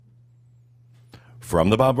From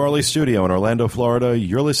the Bob Marley Studio in Orlando, Florida,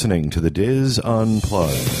 you're listening to the Diz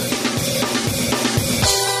Unplugged.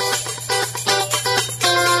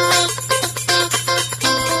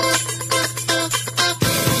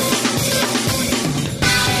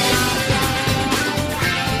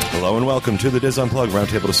 Hello and welcome to the Diz Unplugged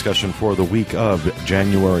roundtable discussion for the week of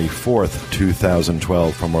January 4th,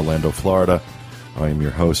 2012 from Orlando, Florida. I am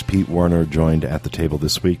your host, Pete Werner, joined at the table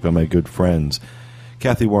this week by my good friends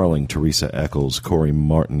Kathy Warling, Teresa Eccles, Corey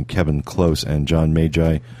Martin, Kevin Close, and John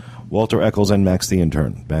Magi, Walter Eccles, and Max the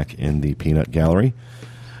Intern back in the Peanut Gallery.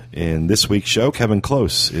 In this week's show, Kevin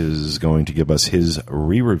Close is going to give us his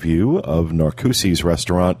re-review of Narcoossee's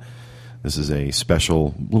restaurant. This is a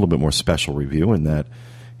little bit more special review in that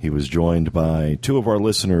he was joined by two of our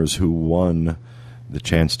listeners who won the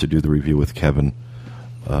chance to do the review with Kevin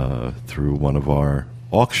through one of our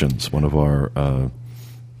auctions, one of our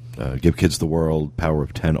Give Kids the World Power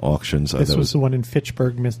of 10 auctions. This was the one in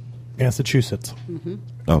Fitchburg, Massachusetts. Mm-hmm.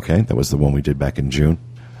 Okay, that was the one we did back in June,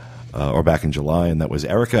 or back in July, and that was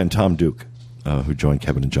Erica and Tom Duke who joined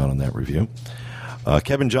Kevin and John on that review.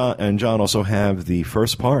 Kevin and John also have the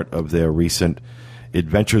first part of their recent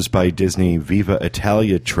Adventures by Disney Viva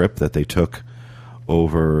Italia trip that they took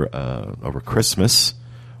over Christmas,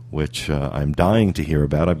 which I'm dying to hear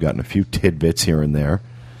about. I've gotten a few tidbits here and there.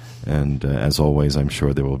 And as always, I'm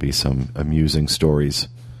sure there will be some amusing stories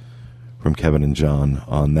from Kevin and John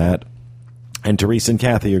on that. And Teresa and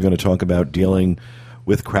Kathy are going to talk about dealing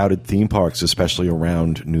with crowded theme parks, especially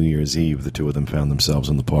around New Year's Eve. The two of them found themselves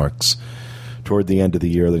in the parks toward the end of the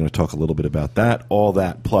year. They're going to talk a little bit about that, all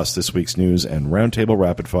that, plus this week's news and Roundtable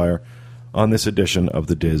Rapid Fire on this edition of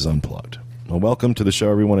the Diz Unplugged. Well, welcome to the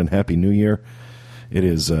show, everyone, and Happy New Year.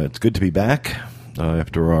 It's good to be back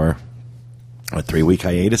after our 3-week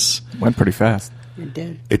hiatus. Went pretty fast. It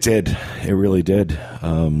did. It did. It really did.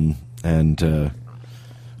 And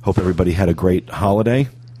hope everybody had a great holiday.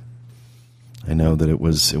 I know that it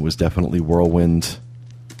was definitely whirlwind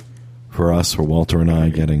for us, for Walter and I,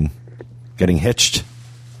 getting hitched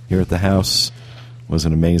here at the house. It was a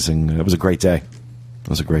great day. It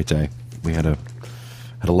was a great day. We had a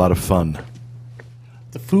lot of fun.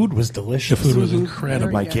 The food was delicious. The food was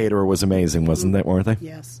incredible. My caterer was amazing, weren't they?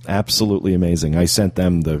 Yes. Absolutely amazing. I sent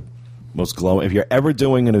them the most glowing. If you're ever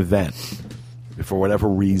doing an event, if for whatever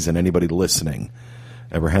reason anybody listening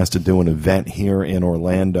ever has to do an event here in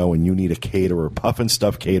Orlando and you need a caterer, Puff and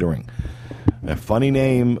Stuff Catering. A funny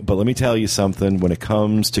name, but let me tell you something. When it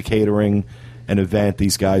comes to catering an event,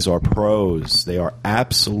 these guys are pros. They are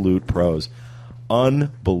absolute pros.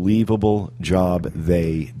 Unbelievable job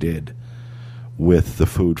they did with the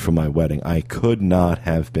food for my wedding. I could not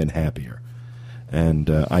have been happier. And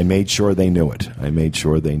I made sure they knew it.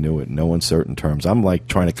 In no uncertain terms. I'm like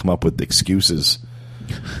trying to come up with excuses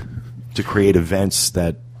to create events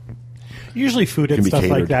that usually food and stuff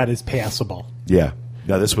like that is passable. Yeah.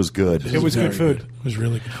 No, this was good. It was good food. It was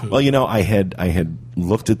really good food. Well, I had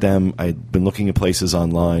looked at them. I'd been looking at places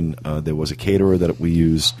online. There was a caterer that we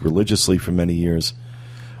used religiously for many years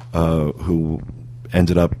who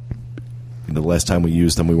ended up, the last time we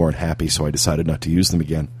used them, we weren't happy, so I decided not to use them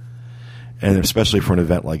again. And especially for an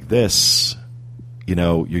event like this,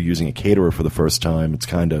 you're using a caterer for the first time. It's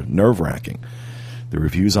kind of nerve-wracking. The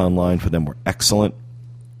reviews online for them were excellent.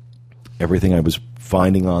 Everything I was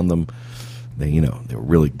finding on them, they were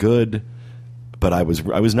really good. But I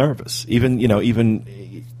was nervous.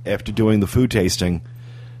 Even after doing the food tasting,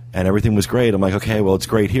 and everything was great. I'm like, okay, well, it's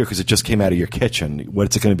great here because it just came out of your kitchen.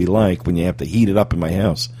 What's it going to be like when you have to heat it up in my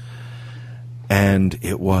house? And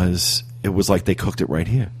it was like they cooked it right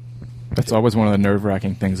here. That's always one of the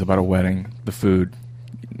nerve-wracking things about a wedding, the food.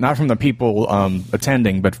 Not from the people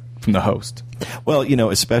attending, but from the host. Well,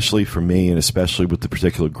 especially for me and especially with the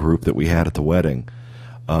particular group that we had at the wedding,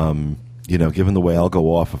 given the way I'll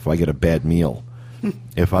go off if I get a bad meal,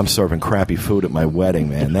 if I'm serving crappy food at my wedding,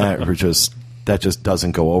 man, that just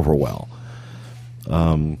doesn't go over well.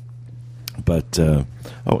 And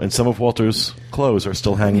some of Walter's clothes are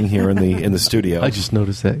still hanging here in the studio. I just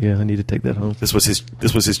noticed that. Yeah, I need to take that home. This was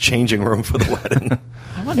his changing room for the wedding.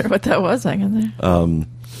 I wonder what that was hanging there. And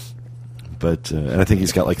I think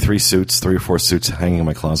he's got like 3 or 4 suits hanging in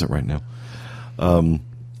my closet right now. No,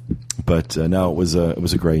 it was a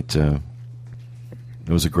great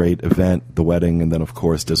event, the wedding, and then of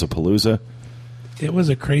course Dizzapalooza. It was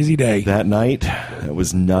a crazy day. That night, it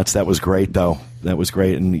was nuts. That was great, though. That was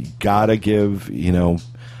great. And you got to give, I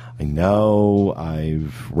know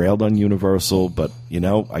I've railed on Universal, but,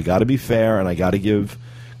 I got to be fair, and I got to give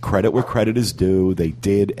credit where credit is due. They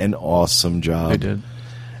did an awesome job. They did.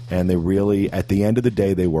 And they really, at the end of the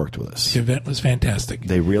day, they worked with us. The event was fantastic.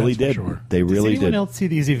 They really did. Sure. They really Does anyone did. else see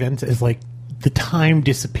these events as like the time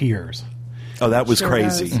disappears? Oh, that was Sure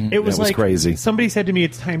crazy. does. It was that was like crazy. somebody said to me,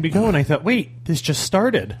 "It's time to go," and I thought, "Wait, this just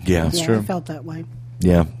started." Yeah, Yeah, I felt that way.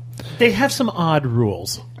 yeah. They have some odd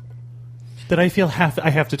rules that I feel I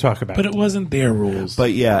have to talk about. But it wasn't their rules.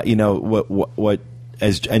 But yeah, what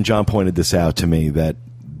and John pointed this out to me, that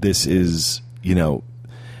this is,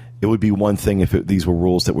 it would be one thing if these were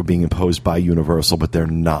rules that were being imposed by Universal, but they're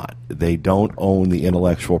not. They don't own the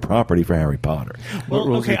intellectual property for Harry Potter. well,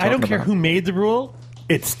 rules are okay, you I don't talking care about? who made the rule.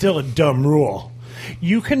 It's still a dumb rule.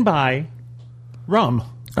 You can buy rum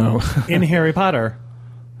in Harry Potter,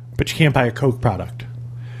 but you can't buy a Coke product.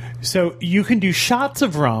 So you can do shots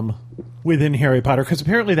of rum within Harry Potter, because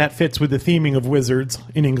apparently that fits with the theming of wizards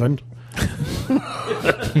in England.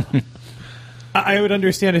 I would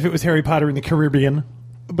understand if it was Harry Potter in the Caribbean,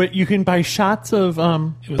 but you can buy shots of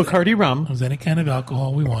Bacardi rum, It was any kind of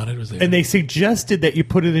alcohol we wanted. Was there. and they suggested that you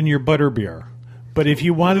put it in your butterbeer. But if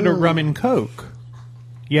you wanted a rum and Coke,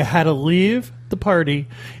 you had to leave the party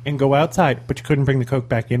and go outside, but you couldn't bring the Coke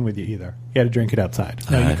back in with you either. You had to drink it outside.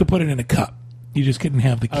 No, you could put it in a cup. You just couldn't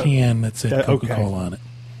have the can that said okay. Coca-Cola on it.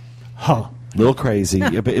 Huh. A little crazy,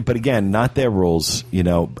 but again, not their rules,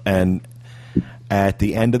 and at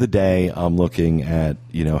the end of the day, I'm looking at,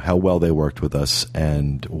 how well they worked with us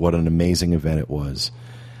and what an amazing event it was,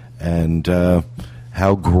 and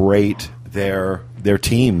how great their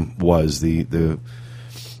team was. I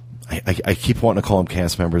keep wanting to call them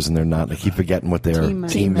cast members, and they're not. I keep forgetting what they're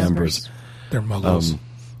team members. They're muggles.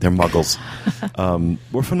 They're muggles.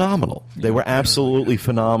 Were phenomenal. They were absolutely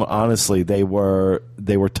phenomenal. Honestly, they were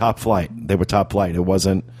top flight. They were top flight. It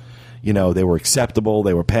wasn't, they were acceptable.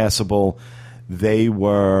 They were passable. They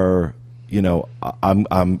were, I'm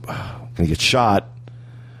going to get shot,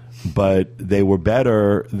 but they were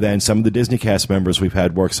better than some of the Disney cast members we've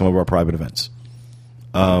had work some of our private events.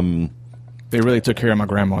 They really took care of my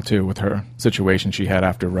grandma, too, with her situation she had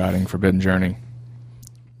after riding Forbidden Journey.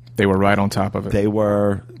 They were right on top of it. They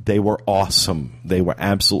were awesome. They were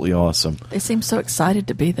absolutely awesome. They seem so excited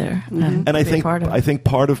to be there. And I think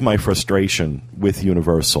part of my frustration with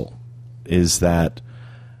Universal is that,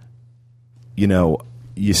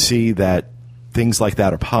 you see that things like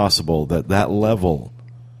that are possible, that level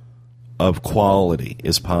of quality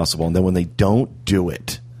is possible, and then when they don't do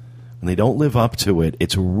it, when they don't live up to it,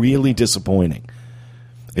 it's really disappointing.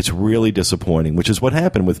 It's really disappointing, which is what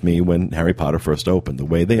happened with me when Harry Potter first opened. The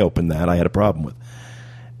way they opened that, I had a problem with.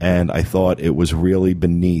 And I thought it was really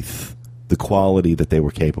beneath the quality that they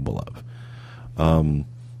were capable of.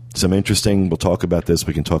 Some interesting, we'll talk about this,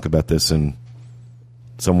 we can talk about this in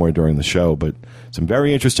somewhere during the show, but some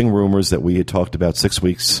very interesting rumors that we had talked about 6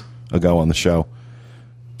 weeks ago on the show,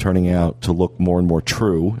 turning out to look more and more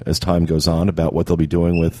true as time goes on about what they'll be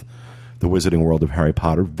doing with the Wizarding World of Harry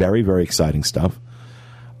Potter. Very, very exciting stuff.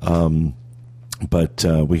 But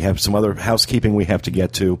we have some other housekeeping we have to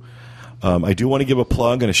get to. I do want to give a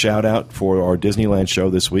plug and a shout-out for our Disneyland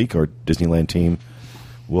show this week. Our Disneyland team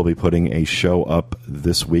will be putting a show up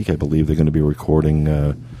this week. I believe they're going to be recording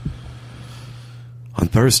on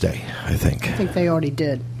Thursday, I think. I think they already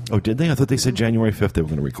did. Oh, did they? I thought they said January 5th they were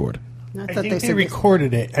going to record. I I thought think they said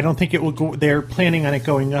recorded it. I don't think it will go. They're planning on it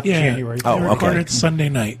going up Yeah. January. Oh, They okay. recorded it Sunday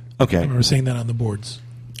night. Okay. I remember seeing that on the boards.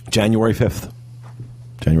 January 5th.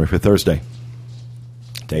 January 5th, Thursday.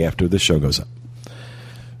 Day after this show goes up.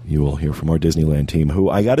 You will hear from our Disneyland team, who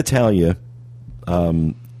I got to tell you,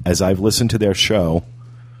 as I've listened to their show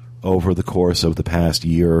over the course of the past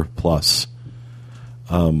year plus,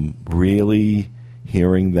 really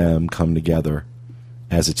hearing them come together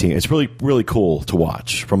as a team. It's really, really cool to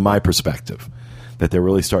watch from my perspective that they're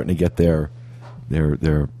really starting to get their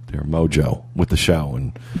mojo with the show.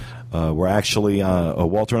 And we're actually,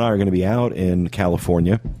 Walter and I are going to be out in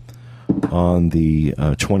California on the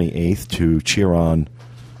 28th to cheer on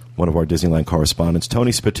one of our Disneyland correspondents,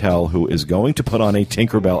 Tony Spatel, who is going to put on a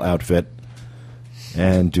Tinkerbell outfit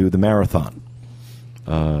and do the marathon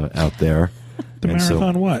out there. The And so-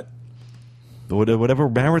 marathon what? whatever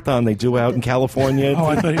marathon they do out in California Oh,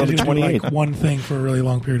 I thought he on was the going to do 28th. like one thing for a really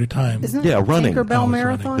long period of time. Isn't it Yeah, the running. Tinkerbell Oh, it's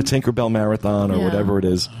Marathon? The Tinkerbell Marathon or Yeah. whatever it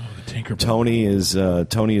is. The Tinkerbell.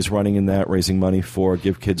 Tony is running in that, raising money for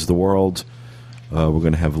Give Kids the World. We're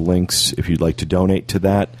going to have links if you'd like to donate to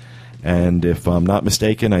that. And if I'm not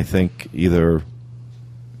mistaken, I think either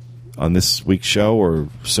on this week's show or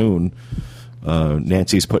soon,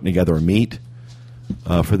 Nancy's putting together a meet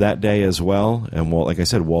for that day as well. And like I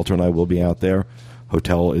said, Walter and I will be out there.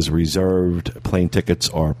 Hotel is reserved. Plane tickets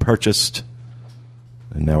are purchased.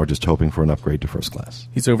 And now we're just hoping for an upgrade to first class.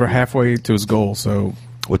 He's over halfway to his goal, so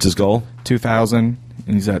What's his goal? 2,000,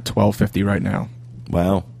 and he's at 1,250 right now.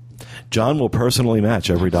 Wow. John will personally match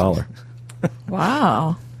every dollar.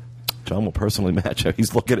 Wow. John will personally match.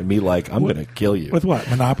 He's looking at me like, I'm going to kill you. With what?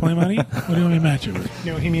 Monopoly money? What do you want me to match it with?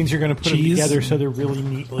 No, he means you're going to put them Cheese? together so they're really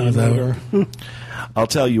neatly Oh, is in that order. I'll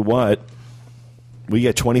tell you what. We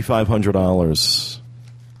get $2,500.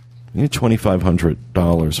 We get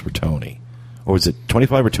 $2,500 for Tony. Or was it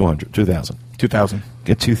 25 or 200? 2,000. 2,000.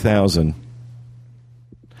 Get 2,000.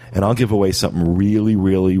 And I'll give away something really,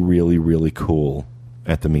 really, really, really cool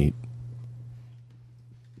at the meet.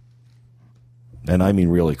 And I mean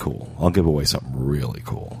really cool. I'll give away something really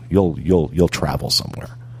cool. You'll travel somewhere.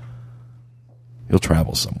 You'll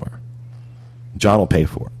travel somewhere. John will pay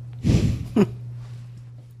for it.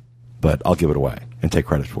 But I'll give it away and take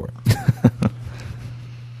credit for it.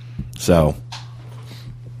 So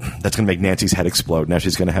that's going to make Nancy's head explode. Now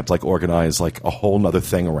she's going to have to organize a whole nother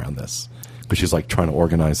thing around this. Because she's trying to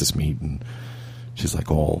organize this meet, and she's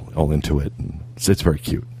all into it. And it's very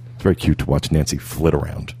cute. It's very cute to watch Nancy flit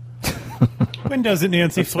around. When doesn't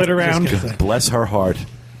Nancy flit around? Bless her heart.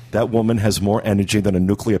 That woman has more energy than a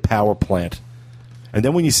nuclear power plant. And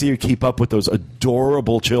then when you see her keep up with those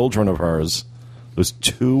adorable children of hers, those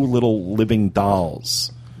two little living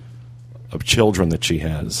dolls of children that she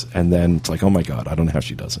has, and then it's like, oh my God, I don't know how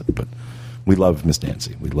she does it. But we love Miss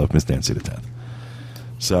Nancy. We love Miss Nancy to death.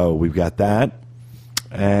 So we've got that.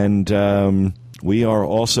 And we are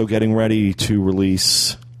also getting ready to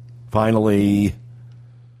release, finally,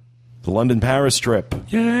 the London-Paris trip.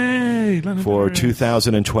 Yay! London For Paris.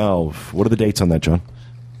 2012. What are the dates on that, John?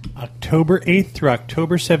 October 8th through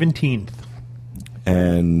October 17th.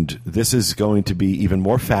 And this is going to be even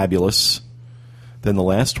more fabulous than the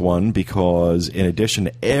last one because in addition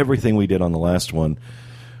to everything we did on the last one,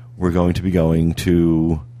 we're going to be going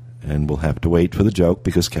to, and we'll have to wait for the joke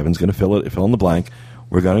because Kevin's going to fill in the blank,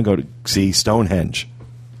 we're going to go to see Stonehenge.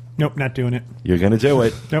 Nope, not doing it. You're going to do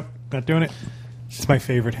it. Nope, not doing it. It's my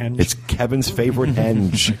favorite henge. It's Kevin's favorite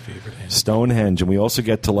henge. Stonehenge. And we also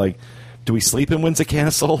get to, do we sleep in Windsor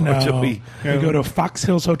Castle? No. Or do we go to Fox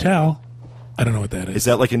Hills Hotel. I don't know what that is. Is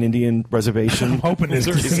that like an Indian reservation? I'm hoping it's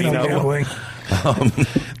Casino? casino gambling.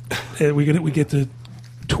 We get to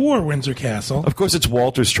tour Windsor Castle. Of course, it's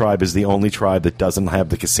Walter's tribe is the only tribe that doesn't have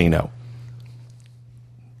the casino.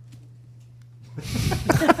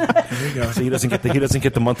 There you go. So he doesn't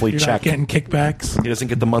get the monthly You're check. not getting kickbacks. He doesn't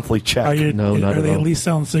get the monthly check. Are they at least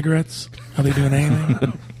selling cigarettes? Are they doing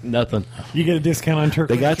anything? Nothing. You get a discount on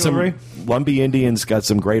turquoise They got jewelry? some Lumbee Indians got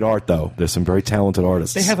some great art though. There's some very talented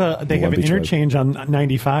artists. They have an The Lumbee tribe. interchange on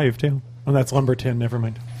 95 too. Oh, that's Lumberton. Never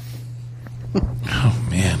mind. Oh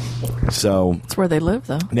man. So That's where they live,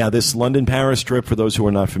 though. now this London-Paris trip, for those who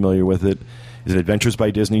are not familiar with it, is an Adventures by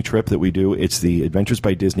Disney trip that we do. It's the Adventures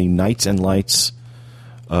by Disney Nights and Lights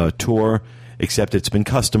tour, except it's been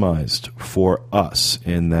customized for us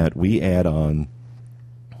in that we add on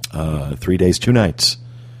 3 days, 2 nights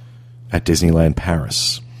at Disneyland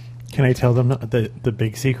Paris. Can I tell them the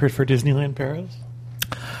big secret for Disneyland Paris?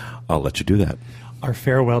 I'll let you do that. Our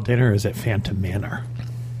farewell dinner is at Phantom Manor.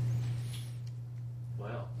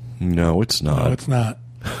 No, it's not. No, it's not.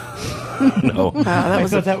 No. That I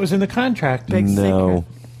was thought that was in the contract. big No.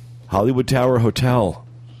 secret. Hollywood Tower Hotel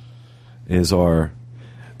is our.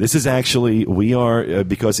 This is actually, we are,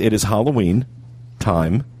 because it is Halloween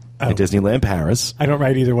time at Disneyland Paris. I don't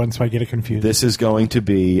write either one, so I get it confused. This is going to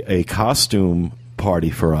be a costume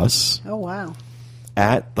party for us Oh, wow.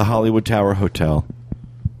 at the Hollywood Tower Hotel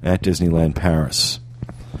at Disneyland Paris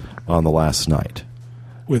on the last night.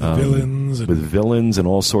 With villains. And With villains and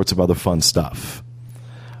all sorts of other fun stuff.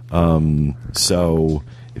 So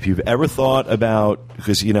if you've ever thought about,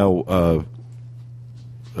 because, Disneyland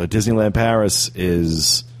Paris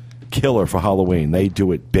is killer for Halloween. They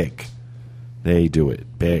do it big. They do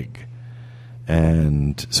it big.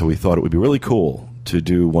 And so we thought it would be really cool to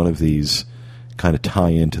do one of these kind of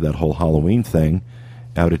tie into that whole Halloween thing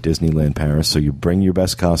out at Disneyland Paris. So you bring your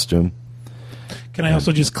best costume. Can I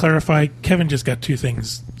also just clarify? Kevin just got 2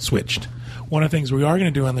 things switched. One of the things we are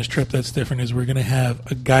going to do on this trip that's different is we're going to have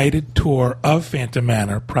a guided tour of Phantom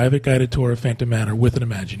Manor, private guided tour of Phantom Manor with an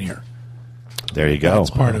Imagineer. There you go. That's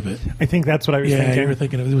part of it. I think that's what I was Yeah, thinking. you were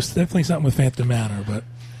thinking of it. It was definitely something with Phantom Manor, but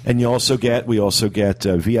And we also get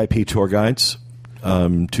VIP tour guides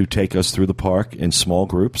to take us through the park in small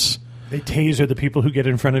groups. They taser the people who get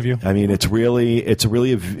in front of you. I mean, it's really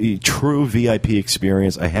a true VIP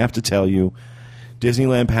experience. I have to tell you,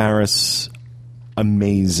 Disneyland Paris,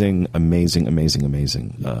 amazing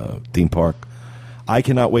theme park. I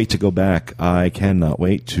cannot wait to go back.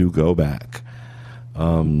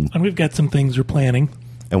 and we've got some things we're planning.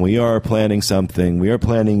 and we are planning something. We are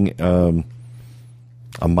planning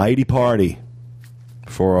a mighty party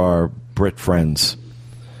for our Brit friends.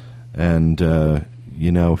 And,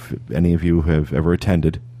 if any of you have ever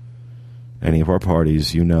attended any of our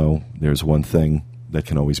parties, there's one thing that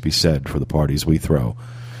can always be said for the parties we throw.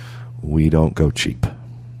 We don't go cheap.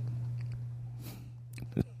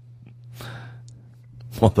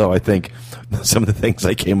 Although I think some of the things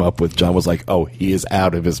I came up with, John was like, oh, he is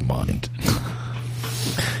out of his mind.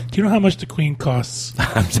 Do you know how much the Queen costs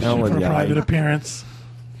I'm telling for a you. private appearance?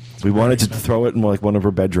 We wanted to throw it in like one of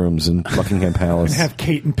her bedrooms in Buckingham Palace. And have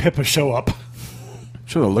Kate and Pippa show up.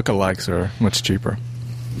 Sure, the lookalikes are much cheaper.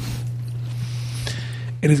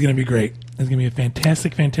 It is going to be great. It's going to be a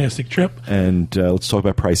fantastic, fantastic trip. And let's talk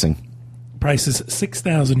about pricing. Price is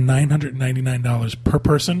 $6,999 per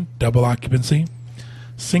person, double occupancy.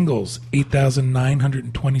 Singles,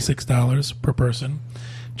 $8,926 per person.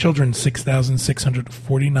 Children,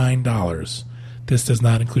 $6,649. This does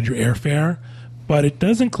not include your airfare, but it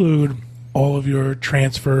does include all of your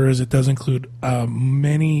transfers. It does include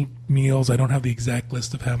many meals. I don't have the exact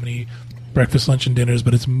list of how many breakfast, lunch, and dinners,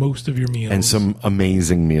 but it's most of your meals. And some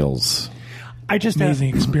amazing meals.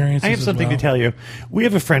 Amazing experiences. I have something to tell you. We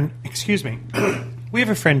have a friend, excuse me, we have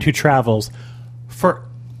a friend who travels for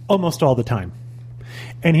almost all the time.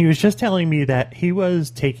 And he was just telling me that he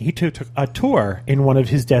took a tour in one of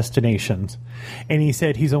his destinations. And he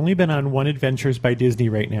said he's only been on one Adventures by Disney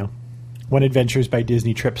right now. One Adventures by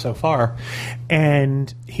Disney trip so far.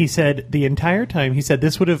 And he said the entire time, he said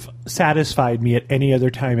this would have satisfied me at any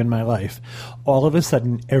other time in my life. All of a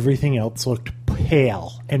sudden, everything else looked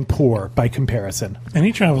pale and poor by comparison. And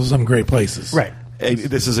he travels to some great places. Right.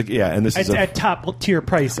 This is at top tier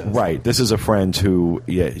prices. Right. This is a friend who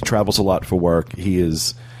he travels a lot for work.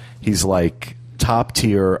 He's like top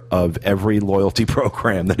tier of every loyalty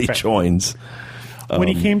program that he joins. When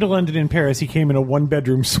he came to London and Paris, he came in a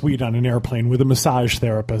one-bedroom suite on an airplane with a massage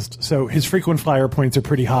therapist. So his frequent flyer points are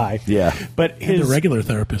pretty high. Yeah. But And the regular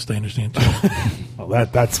therapist, I understand, too. well,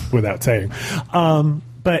 that's without saying.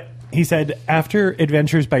 But he said after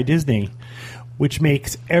Adventures by Disney, which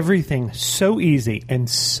makes everything so easy and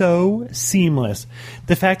so seamless,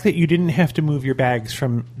 the fact that you didn't have to move your bags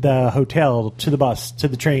from the hotel to the bus to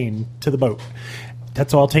the train to the boat,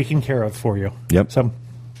 that's all taken care of for you. Yep. So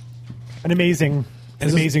an amazing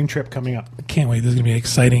trip coming up. I can't wait. This is going to be an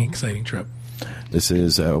exciting, exciting trip. This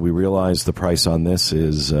is, we realize the price on this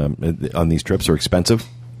is, on these trips are expensive.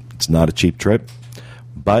 It's not a cheap trip.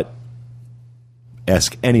 But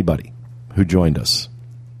ask anybody who joined us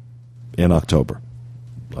in October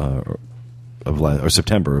or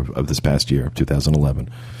September of this past year, 2011.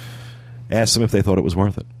 Ask them if they thought it was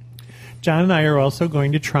worth it. John and I are also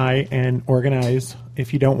going to try and organize,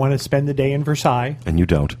 if you don't want to spend the day in Versailles. And you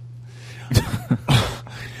don't.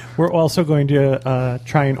 We're also going to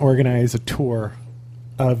try and organize a tour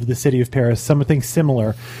of the city of Paris, something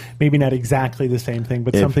similar. Maybe not exactly the same thing,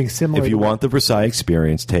 but something similar. If you want the Versailles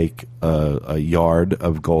experience, take a yard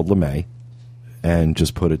of gold lame and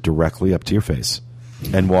just put it directly up to your face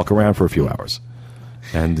and walk around for a few hours.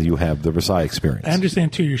 And you have the Versailles experience. I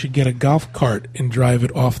understand, too, you should get a golf cart and drive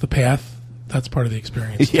it off the path. That's part of the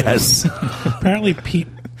experience. Yes. Apparently, Pete,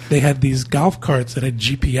 they had these golf carts that had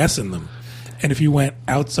GPS in them. And if you went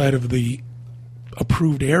outside of the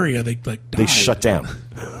approved area, they died. They shut down.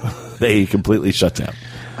 They completely shut down.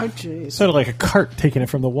 Oh, jeez. Sort of like a cart taking it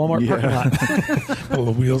from the Walmart parking lot. Well,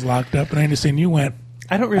 the wheels locked up. And I understand you went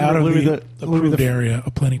I don't out remember of Louis the approved area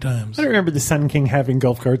plenty times. I don't remember the Sun King having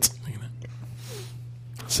golf carts.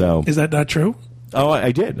 So Is that not true? Oh,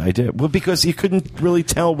 I did. Well, because you couldn't really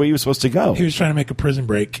tell where you were supposed to go. He was trying to make a prison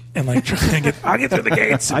break and trying to I'll get through the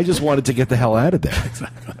gates. I just wanted to get the hell out of there.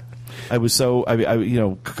 Exactly. I was so,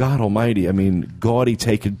 God Almighty. I mean, gaudy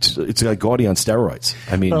it's like gaudy on steroids.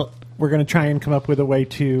 I mean, Well, we're going to try and come up with a way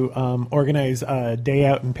to organize a day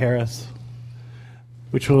out in Paris,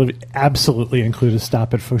 which will absolutely include a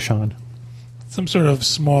stop at Fauchon. Some sort of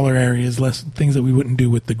smaller areas, less things that we wouldn't do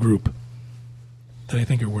with the group that I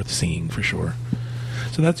think are worth seeing for sure.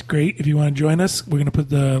 So that's great. If you want to join us, we're going to put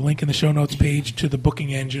the link in the show notes page to the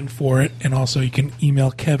booking engine for it. And also you can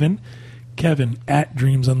email Kevin at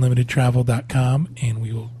dreamsunlimitedtravel.com, and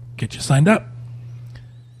we will get you signed up.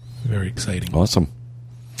 Very exciting. awesome.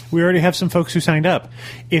 We already have some folks who signed up.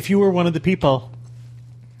 If you were one of the people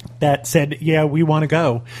that said, yeah, we want to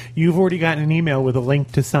go, you've already gotten an email with a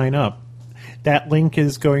link to sign up. That link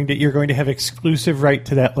is you're going to have exclusive right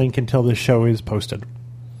to that link until the show is posted.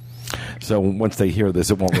 So once they hear this,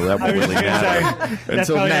 that won't really matter.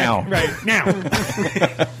 Until now. Right, now.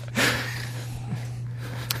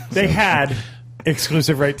 They had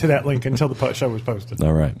exclusive right to that link until the show was posted.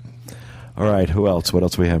 All right. Who else? What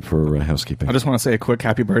else we have for housekeeping? I just want to say a quick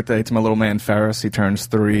happy birthday to my little man Ferris. He turns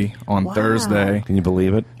 3 on Thursday. Can you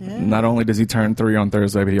believe it? Yeah. Not only does he turn 3 on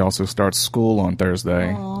Thursday, but he also starts school on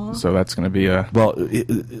Thursday. Aww. So that's going to be a... Well,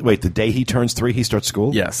 wait, the day he turns 3, he starts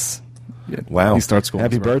school? Yes. Yeah. Wow. He starts school on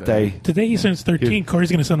Happy his birthday. birthday. Today he turns 13. Corey's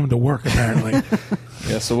going to send him to work, apparently.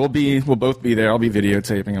 Yeah, so we'll both be there. I'll be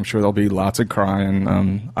videotaping. I'm sure there'll be lots of crying.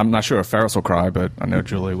 I'm not sure if Ferris will cry, but I know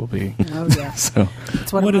Julie will be. Oh, yeah. So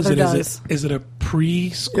That's what What a is mother it? does. Is it a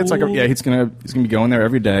preschool? it's like he's gonna be going there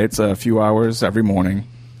every day. It's a few hours every morning.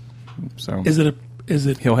 So Is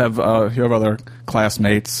it he'll have other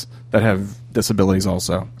classmates that have disabilities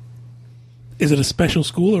also. Is it a special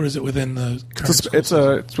school or is it within the current school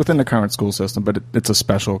It's within the current school system, but it's a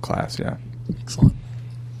special class. Yeah. Excellent.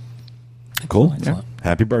 Cool. Excellent.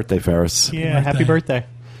 Happy birthday, Ferris. Yeah, happy birthday.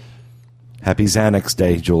 Happy Xanax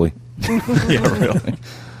Day, Julie. Yeah, really.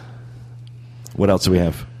 What else do we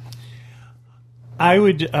have? I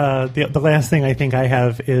would, the last thing I think I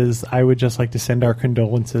have is I would just like to send our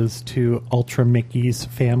condolences to Ultra Mickey's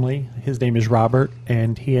family. His name is Robert,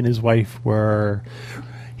 and he and his wife were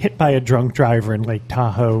hit by a drunk driver in Lake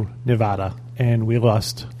Tahoe, Nevada, and we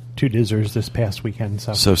lost 2 dizzers this past weekend.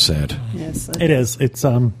 So sad. Yes. It is.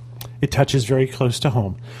 It touches very close to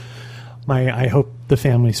home. I hope the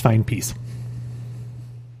families find peace.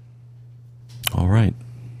 All right.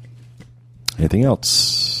 Anything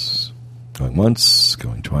else? Going once,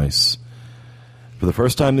 going twice. For the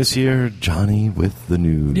first time this year, Johnny with the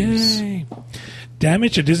news. Yay.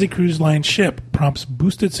 Damage to Disney Cruise Line ship prompts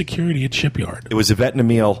boosted security at shipyard. It was Yvette and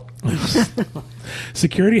Emil.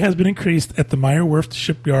 Security has been increased at the Meyer-Werft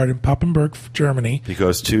shipyard in Papenburg, Germany.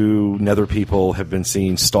 Because 2 nether people have been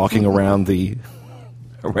seen stalking around the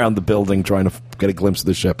building trying to get a glimpse of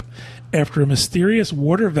the ship. After a mysterious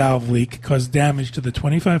water valve leak caused damage to the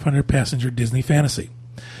 2,500 passenger Disney Fantasy.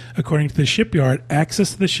 According to the shipyard,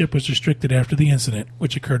 access to the ship was restricted after the incident,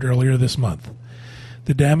 which occurred earlier this month.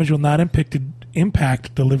 The damage will not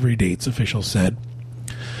impact delivery dates, officials said.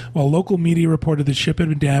 While local media reported the ship had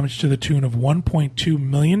been damaged to the tune of $1.2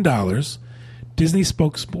 million, Disney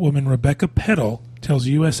spokeswoman Rebecca Peddle tells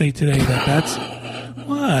USA Today that that's...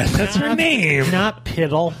 What? That's her name. Not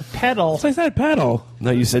Piddle. Pedal. I said Peddle. No,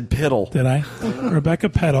 you said piddle. Did I? Rebecca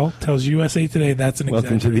Peddle tells USA Today that's an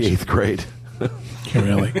Welcome to the exaggeration. 8th grade.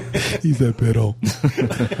 Really? He's that Peddle.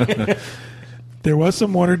 There was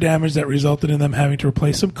some water damage that resulted in them having to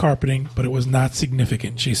replace some carpeting, but it was not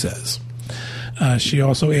significant, she says. She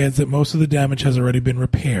also adds that most of the damage has already been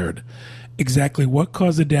repaired. Exactly what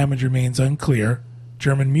caused the damage remains unclear.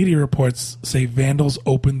 German media reports say vandals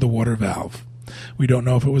opened the water valve. We don't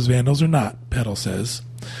know if it was vandals or not, Peddle says.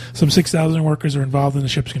 Some 6,000 workers are involved in the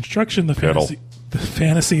ship's construction. The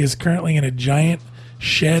Fantasy is currently in a giant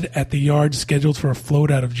shed at the yard scheduled for a float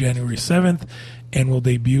out of January 7th and will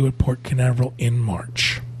debut at Port Canaveral in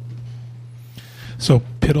March. So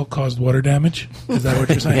Piddle caused water damage? Is that what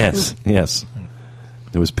you're saying? Yes.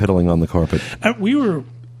 There was piddling on the carpet. We were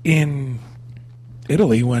in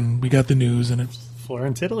Italy when we got the news, and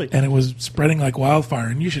Florence, Italy. it was spreading like wildfire.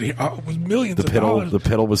 And usually it was millions of dollars. The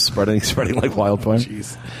piddle was spreading like wildfire.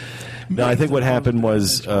 Jeez. No, I think what happened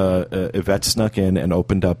was Yvette snuck in and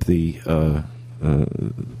opened up the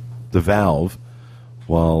valve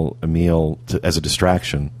while Emil, as a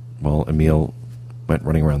distraction, while Emil went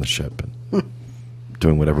running around the ship and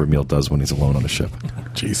doing whatever Emil does when he's alone on the ship.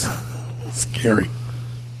 Jeez. Scary.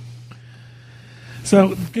 So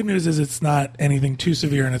the good news is it's not anything too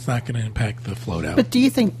severe, and it's not going to impact the float out. But do you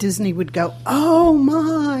think Disney would go, oh,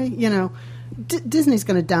 my, Disney's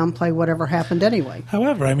going to downplay whatever happened anyway.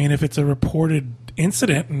 However, I mean, if it's a reported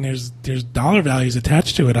incident and there's dollar values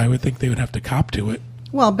attached to it, I would think they would have to cop to it.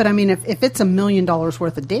 Well, but I mean, if it's $1 million worth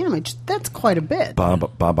of damage, that's quite a bit. Bob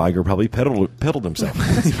Iger probably piddled himself.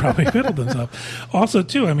 He probably fiddled himself. Also,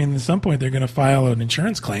 too, I mean, at some point they're going to file an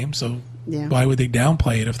insurance claim, so why would they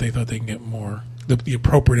downplay it if they thought they can get more, the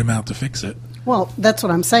appropriate amount to fix it? Well, that's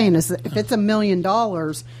what I'm saying, is that if it's $1 million,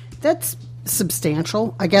 that's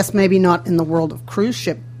substantial. I guess maybe not in the world of cruise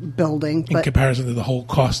ship building. In comparison to the whole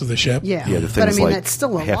cost of the ship? Yeah, the thing's but I mean, like that's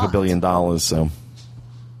still a $500 lot. million, so...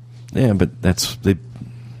 Yeah, but that's the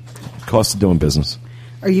cost of doing business.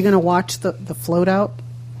 Are you going to watch the float out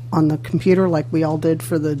on the computer like we all did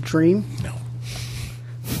for the Dream? No.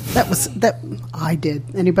 That I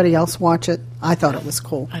did. Anybody else watch it? I thought it was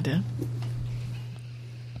cool. I did.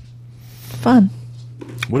 Fun.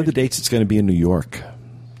 What are the dates it's going to be in New York?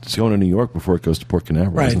 It's going to New York before it goes to Port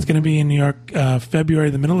Canaveral. Right, isn't it's going to be in New York, February,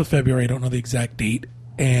 the middle of February. I don't know the exact date.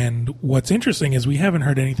 And what's interesting is we haven't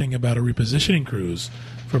heard anything about a repositioning cruise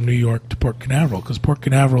from New York to Port Canaveral, because Port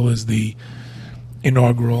Canaveral is the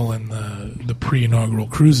inaugural and the pre-inaugural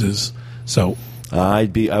cruises. So I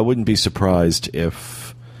wouldn't be surprised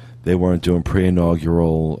if they weren't doing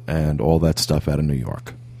pre-inaugural and all that stuff out of New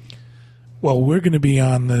York. Well, we're going to be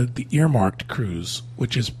on the earmarked cruise,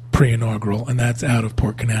 which is pre-inaugural, and that's out of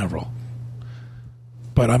Port Canaveral.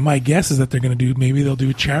 But my guess is that maybe they'll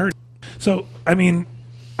do a charity. So, I mean,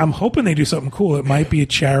 I'm hoping they do something cool. It might be a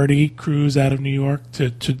charity cruise out of New York for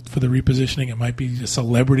the repositioning. It might be a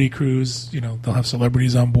celebrity cruise. They'll have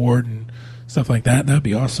celebrities on board and stuff like that. That'd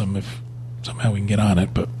be awesome if somehow we can get on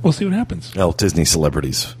it, but we'll see what happens. Oh, Disney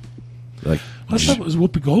celebrities. I thought it was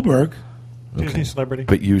Whoopi Goldberg. Okay. Disney celebrity.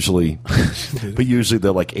 But usually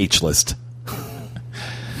they're like H-list.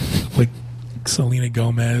 Like Selena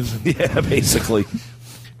Gomez. Yeah, basically.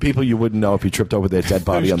 People you wouldn't know if you tripped over their dead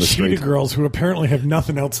body on the street. Cheetah girls who apparently have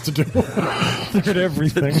nothing else to do. They're at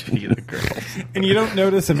everything. Cheetah girls. And you don't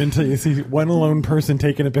notice them until you see one lone person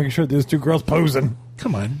taking a picture of those two girls posing.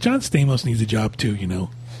 Come on, John Stamos needs a job too, John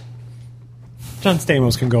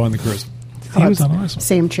Stamos can go on the cruise. He was on the last one.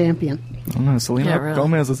 Sam Champion. I don't know. Selena really.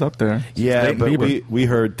 Gomez is up there. Yeah, Leighton but Bieber. we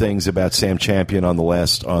heard things about Sam Champion on the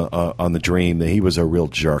last on the Dream that he was a real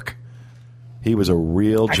jerk. He was a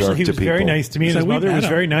real jerk Actually, he to was people. very nice to me, and So his we mother met was him.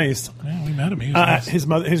 very nice. Yeah, we met him. He was nice.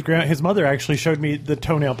 His mother actually showed me the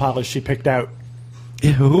toenail polish she picked out.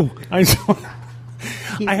 Ew.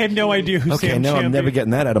 I had no idea who Okay, Sam now Champion. I'm never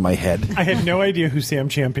getting that out of my head. I had no idea who Sam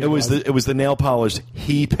Champion It was the nail polish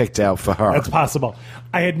he picked out for her. That's possible.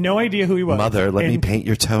 I had no idea who he was. Mother, let me And- paint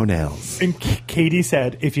your toenails. And Katie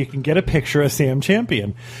said, if you can get a picture of Sam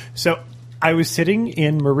Champion. So I was sitting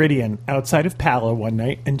in Meridian outside of Palo one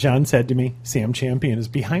night, and John said to me, Sam Champion is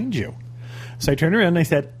behind you. So I turned around and I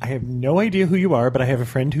said, I have no idea who you are, but I have a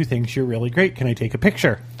friend who thinks you're really great. Can I take a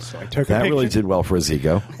picture? So I took a That picture. really did well for his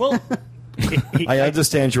ego. Well, I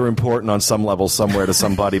understand you're important on some level somewhere to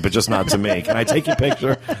somebody, but just not to me. Can I take your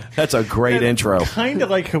picture? That's a great intro. Kind of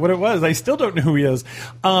like what it was. I still don't know who he is.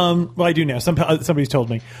 Well, I do now. Somebody's told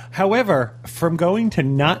me. However, from going to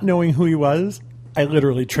not knowing who he was, I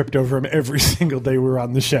literally tripped over him every single day we were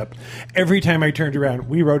on the ship. Every time I turned around,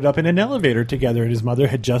 we rode up in an elevator together, and his mother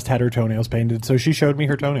had just had her toenails painted, so she showed me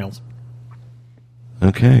her toenails.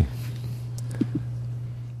 Okay.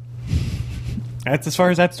 That's as far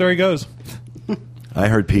as that story goes. I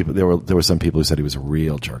heard people. There were some people who said he was a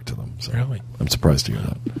real jerk to them. So Really? I'm surprised to hear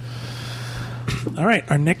that. All right,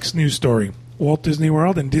 our next news story. Walt Disney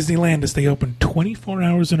World and Disneyland to stay open 24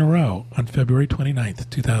 hours in a row on February 29th,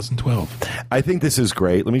 2012. I think this is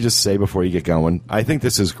great. Let me just say before you get going, I think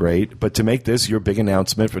this is great. But to make this your big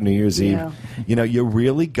announcement for New Year's Yeah. Eve, you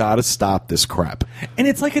really got to stop this crap. And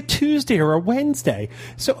it's like a Tuesday or a Wednesday.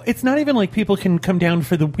 So it's not even like people can come down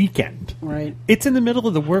for the weekend. Right. It's in the middle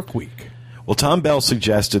of the work week. Well, Tom Bell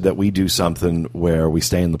suggested that we do something where we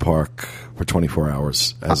stay in the park for 24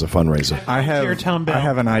 hours as a fundraiser. I Dear Tom Bell.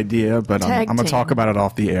 have an idea, but I'm Tag going to talk team. about it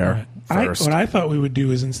off the air first. What I thought we would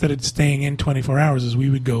do is instead of staying in 24 hours is we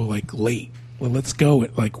would go like late. Well, let's go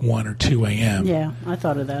at like 1 or 2 a.m. Yeah, I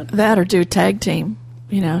thought of that. That or do tag team,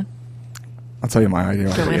 I'll tell you my idea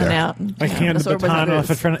off go the in and air. out. And, Like hand that's the what baton it off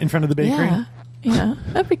is. in front of the bakery. Yeah,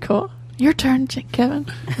 that'd be cool. Your turn, Kevin.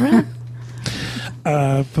 Run.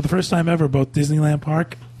 For the first time ever, both Disneyland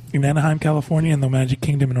Park in Anaheim, California, and the Magic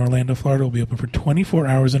Kingdom in Orlando, Florida, will be open for 24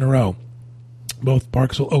 hours in a row. Both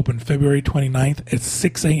parks will open February 29th at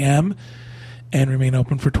 6 a.m. and remain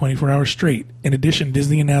open for 24 hours straight. In addition,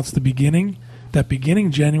 Disney announced beginning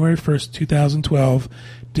January 1st, 2012,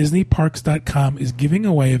 DisneyParks.com is giving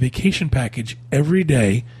away a vacation package every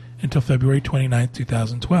day until February 29th,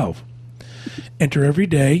 2012. Enter every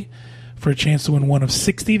day for a chance to win one of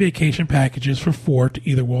 60 vacation packages for 4 to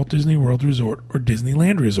either Walt Disney World Resort or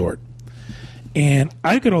Disneyland Resort. And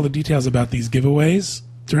I got all the details about these giveaways.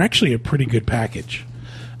 They're actually a pretty good package.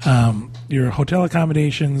 Your hotel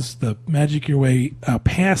accommodations, the Magic Your Way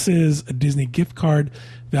passes, a Disney gift card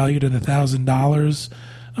valued at $1,000,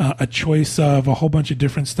 a choice of a whole bunch of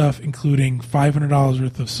different stuff, including $500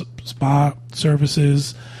 worth of spa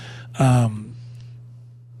services,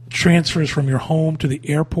 transfers from your home to the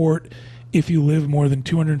airport. If you live more than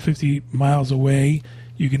 250 miles away,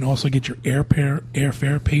 you can also get your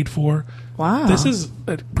airfare paid for. Wow. This is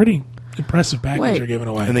a pretty impressive package Wait. you're giving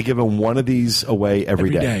away. And they're giving one of these away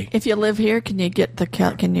every day. If you live here, can you get the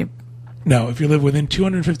can you? No, if you live within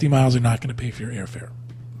 250 miles, they're not going to pay for your airfare.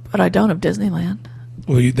 But I don't have Disneyland.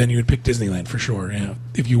 Well, then you would pick Disneyland for sure. Yeah.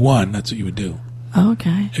 If you won, that's what you would do Oh,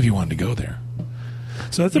 okay. if you wanted to go there.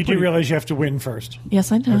 So that's You do realize you have to win first.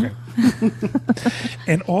 Yes, I know.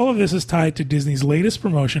 And all of this is tied to Disney's latest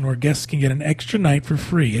promotion where guests can get an extra night for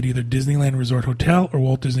free at either Disneyland Resort Hotel or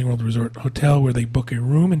Walt Disney World Resort Hotel, where they book a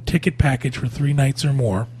room and ticket package for 3 nights or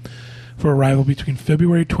more for arrival between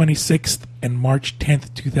February 26th and March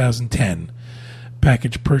 10th, 2010.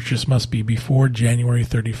 Package purchase must be before January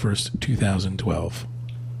 31st, 2012.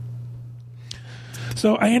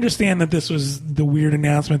 So I understand that this was the weird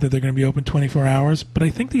announcement that they're going to be open 24 hours, but I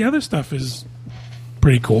think the other stuff is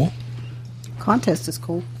pretty cool. Contest is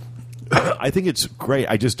cool. I think it's great.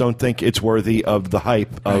 I just don't think it's worthy of the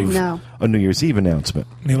hype of a New Year's Eve announcement.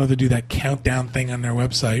 They'll have to do that countdown thing on their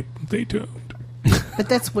website. Stay tuned. But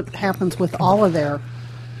that's what happens with all of their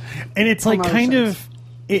And it's like kind of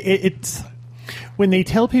it's when they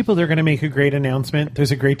tell people they're going to make a great announcement,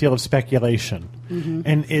 there's a great deal of speculation. Mm-hmm.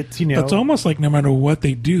 And it's, it's almost like no matter what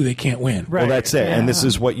they do, they can't win. Right. Well, that's it. Yeah. And this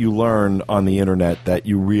is what you learn on the internet, that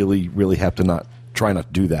you really, really have to try not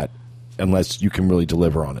to do that unless you can really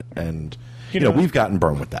deliver on it. And, you know we've gotten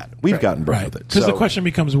burned with that. We've gotten burned with it. Because the question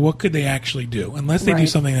becomes, what could they actually do? Unless they do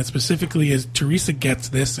something that specifically is, Teresa gets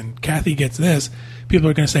this and Kathy gets this, people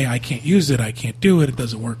are going to say, I can't use it, I can't do it, it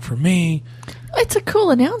doesn't work for me. It's a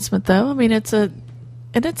cool announcement, though. I mean,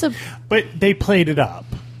 But they played it up.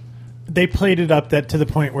 They played it up that to the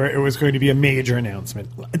point where it was going to be a major announcement.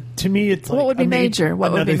 To me, it's like what would be major?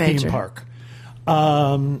 What would be major? Theme park,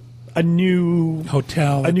 a new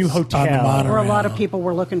hotel, on the monorail. Or a lot of people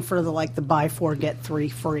were looking for the buy 4 get 3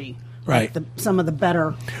 free, right? Like some of the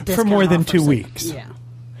better for more than 2 weeks. Yeah,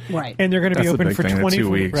 right. And they're going to be open for 2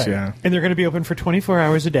 weeks. Right. Yeah, and they're going to be open for 24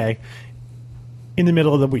 hours a day in the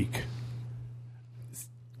middle of the week.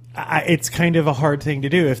 It's kind of a hard thing to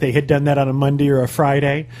do. If they had done that on a Monday or a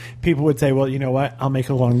Friday, people would say, well, you know what, I'll make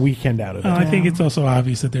a long weekend out of it. I think it's also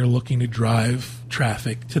obvious that they're looking to drive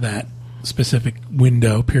traffic to that specific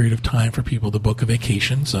period of time for people to book a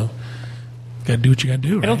vacation. So got to do what you got to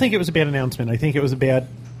do, right? I don't think it was a bad announcement. I think it was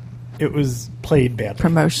played badly.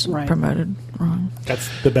 Promoted wrong. That's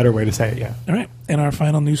the better way to say it, yeah. All right. And our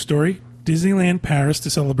final news story, Disneyland Paris to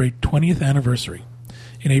celebrate 20th anniversary.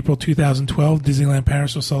 In April 2012, Disneyland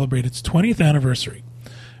Paris will celebrate its 20th anniversary.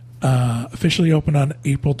 Officially opened on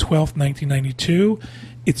April 12th, 1992,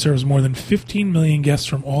 it serves more than 15 million guests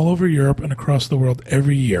from all over Europe and across the world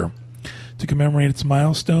every year. To commemorate its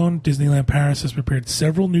milestone, Disneyland Paris has prepared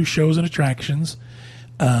several new shows and attractions.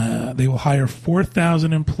 They will hire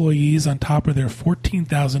 4,000 employees on top of their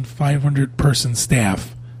 14,500-person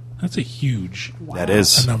staff. That's a huge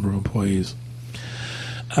number of employees.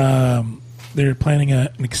 They're planning an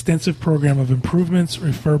extensive program of improvements,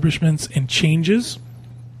 refurbishments, and changes.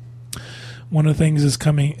 One of the things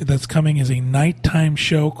that's coming is a nighttime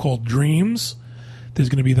show called Dreams. There's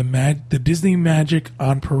going to be the Disney Magic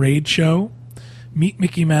on Parade show, Meet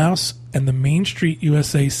Mickey Mouse, and the Main Street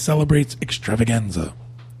USA Celebrates Extravaganza.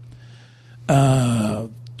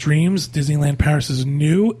 Dreams, Disneyland Paris'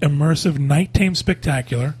 new immersive nighttime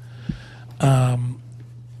spectacular,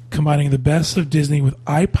 combining the best of Disney with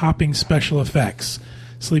eye-popping special effects.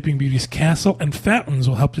 Sleeping Beauty's castle and fountains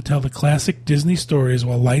will help to tell the classic Disney stories,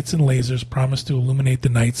 while lights and lasers promise to illuminate the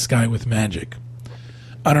night sky with magic.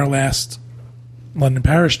 On our last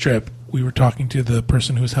London-Paris trip, we were talking to the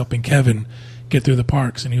person who was helping Kevin get through the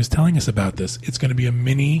parks, and he was telling us about this. It's going to be a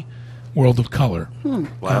mini World of Color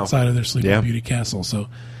outside of their Sleeping Beauty castle, so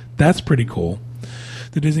that's pretty cool.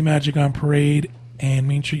 The Disney Magic on Parade and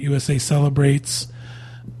Main Street USA Celebrates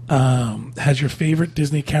has your favorite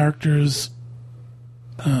Disney characters,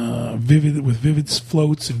 vivid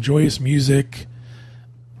floats and joyous music,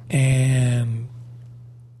 and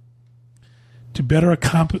to better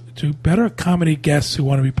accommodate guests who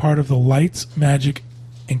want to be part of the lights, magic,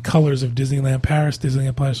 and colors of Disneyland Paris.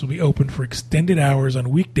 Disneyland Paris will be open for extended hours on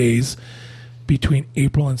weekdays between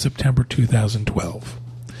April and September 2012.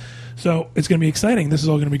 So it's going to be exciting. This is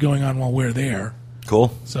all going to be going on while we're there.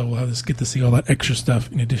 Cool. So we'll get to see all that extra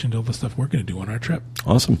stuff in addition to all the stuff we're going to do on our trip.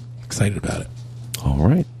 Awesome. Excited about it. All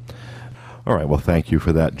right. Well, thank you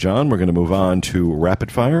for that, John. We're going to move on to Rapid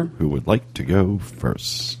Fire. Who would like to go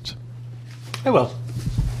first? I will.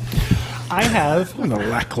 I have a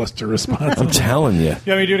lackluster response. I'm telling you. You want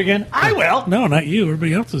me to do it again? I will. No, not you.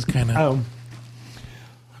 Everybody else is kind of...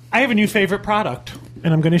 I have a new favorite product,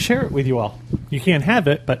 and I'm going to share it with you all. You can't have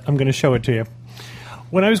it, but I'm going to show it to you.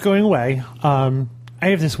 When I was going away, I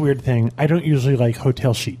have this weird thing. I don't usually like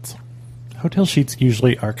hotel sheets. Hotel sheets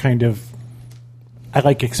usually are kind of... I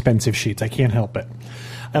like expensive sheets. I can't help it.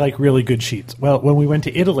 I like really good sheets. Well, when we went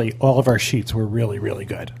to Italy, all of our sheets were really, really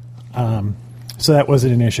good. so that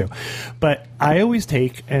wasn't an issue. But I always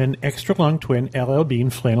take an extra long twin LL Bean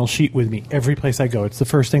flannel sheet with me every place I go. It's the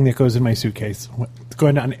first thing that goes in my suitcase. It's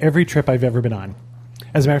going on every trip I've ever been on.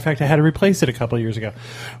 As a matter of fact, I had to replace it a couple of years ago.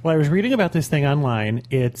 Well, I was reading about this thing online.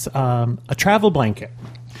 It's a travel blanket,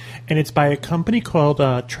 and it's by a company called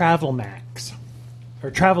Travel Max,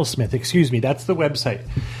 or Travel Smith, excuse me. That's the website.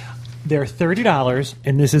 They're $30,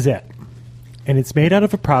 and this is it. And it's made out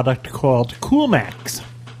of a product called Cool Max.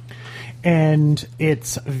 And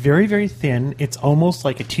it's very, very thin. It's almost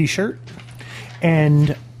like a T-shirt.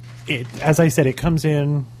 And it, as I said, it comes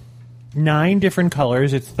in 9 different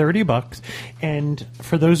colors. It's $30. And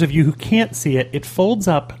for those of you who can't see it, it folds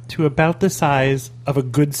up to about the size of a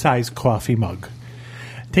good-sized coffee mug.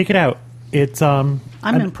 Take it out. It's I'm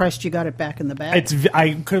impressed you got it back in the bag.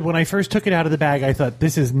 When I first took it out of the bag, I thought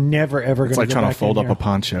this is never ever going to. It's like go trying to back fold in up here. a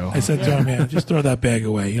poncho. I said to him, "Man, just throw that bag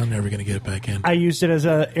away. You're never going to get it back in." I used it as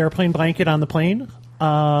an airplane blanket on the plane.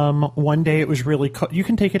 One day it was really you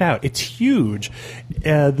can take it out. It's huge.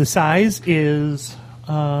 The size is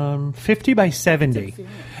 50 by 70,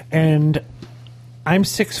 and I'm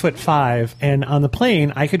 6'5", and on the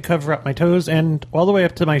plane I could cover up my toes and all the way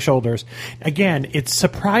up to my shoulders. Again, it's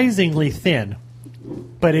surprisingly thin,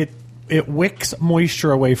 but it wicks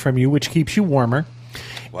moisture away from you, which keeps you warmer.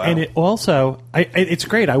 Wow. And it also, it's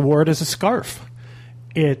great. I wore it as a scarf.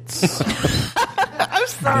 It's. I'm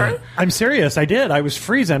sorry. I'm serious. I did. I was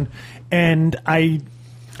freezing, and I'm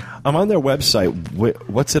on their website.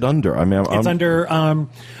 What's it under? I mean, it's under.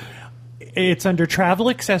 It's under travel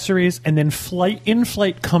accessories and then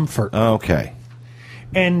in-flight comfort. Okay.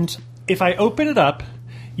 And if I open it up,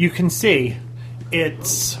 you can see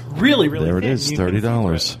it's really, really There it thin. is, You can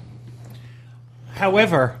 $30.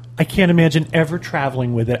 However, I can't imagine ever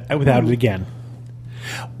traveling with it without it again.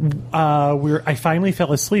 I finally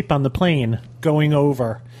fell asleep on the plane going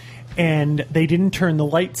over, and they didn't turn the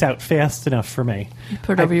lights out fast enough for me. You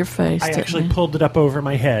put it over your face. I didn't actually you? pulled it up over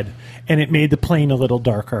my head, and it made the plane a little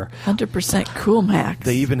darker. 100% Cool Max.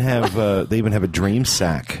 They even have a dream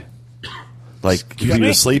sack, like for you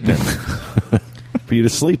to sleep in. For you to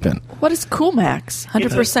sleep in. What is Cool Max?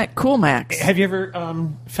 100% Cool Max. Have you ever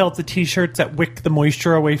felt the T-shirts that wick the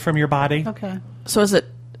moisture away from your body? Okay. So is it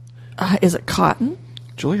cotton?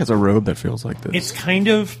 Julie has a robe that feels like this. It's kind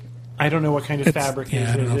of. I don't know what kind of fabric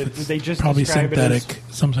Yeah, I don't know it if is. it's They just probably describe synthetic, it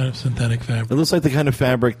as, some kind of synthetic It fabric. looks like the kind of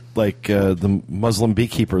fabric like the Muslim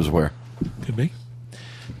beekeepers wear. Could be.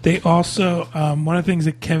 They also, one of the things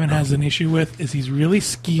that Kevin has an issue with is he's really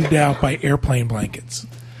skeeved out by airplane blankets.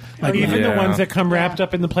 Like even the Yeah. ones that come wrapped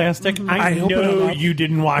up in the plastic. I I open know them up. you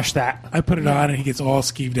didn't wash that. I put it on and he gets all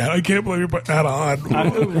skeeved out. I can't believe you put that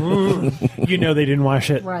on. You know they didn't wash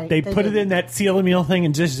it. Right, They they put it in didn't. that seal and meal thing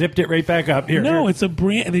and just zipped it right back up. Here, No, here. it's a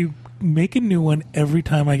brand. They make a new one every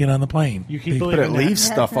time I get on the plane. You keep They- believing But it that. leaves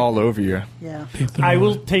stuff all over you. Yeah. they throw I it.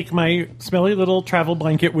 will take my smelly little travel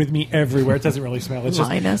blanket with me everywhere. It doesn't really smell. It's just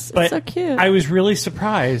Linus, it's but so cute. I was really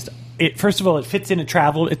surprised. First of all, it fits in a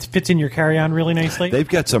travel. It fits in your carry-on really nicely. They've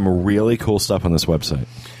got some really cool stuff on this website.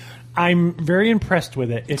 I'm very impressed with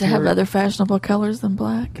it. If To have you're- other fashionable colors than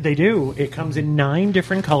black? They do. It comes in 9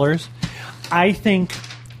 different colors. I think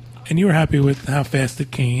And you were happy with how fast it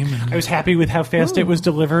came. And I was happy with how fast it was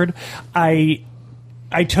delivered. I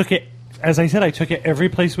took it, as I said, I took it every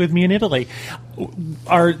place with me in Italy.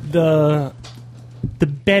 The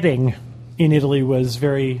bedding in Italy was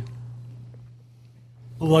very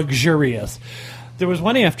luxurious. There was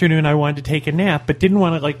one afternoon I wanted to take a nap, but didn't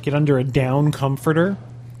want to get under a down comforter.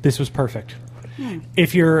 This was perfect.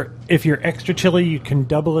 If you're extra chilly, you can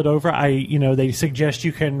double it over. They suggest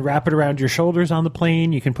you can wrap it around your shoulders on the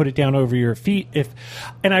plane. You can put it down over your feet.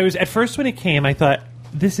 And I was at first when it came, I thought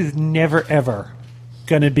this is never ever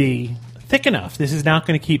going to be thick enough. This is not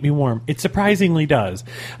going to keep me warm. It surprisingly does.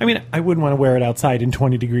 I mean, I wouldn't want to wear it outside in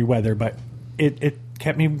 20-degree weather, but it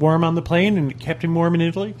kept me warm on the plane and it kept me warm in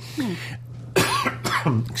Italy.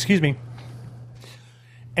 Excuse me.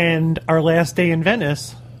 And our last day in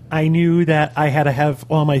Venice, I knew that I had to have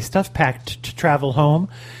all my stuff packed to travel home,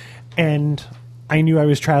 and I knew I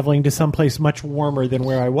was traveling to someplace much warmer than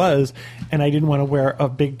where I was, and I didn't want to wear a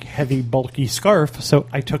big, heavy, bulky scarf, so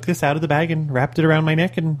I took this out of the bag and wrapped it around my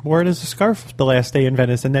neck and wore it as a scarf the last day in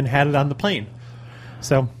Venice, and then had it on the plane.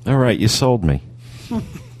 So, All right, you sold me.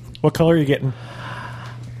 what color are you getting?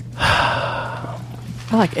 I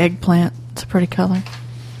like eggplant. It's a pretty color.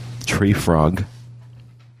 Tree frog,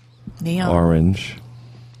 Neon. orange.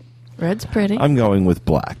 Red's pretty. I'm going with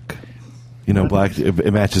black. Black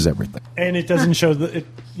it matches everything. And it doesn't show the...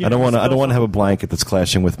 I don't want to have a blanket that's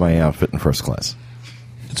clashing with my outfit in first class.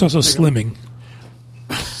 it's also slimming.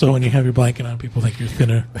 So when you have your blanket on, people think you're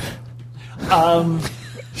thinner.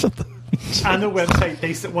 On the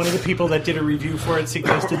website, one of the people that did a review for it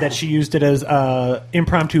suggested that she used it as an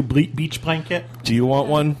impromptu beach blanket. Do you want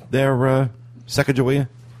one there, Sacagawea?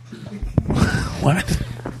 What?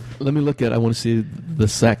 Let me look at it. I want to see the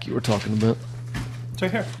sack you were talking about. It's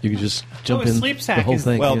right here. You can just jump a in sleep sack the whole is-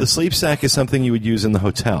 thing. Well, yeah. the sleep sack is something you would use in the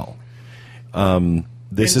hotel.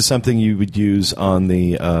 This is something you would use on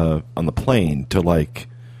the plane to like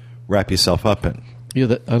wrap yourself up in.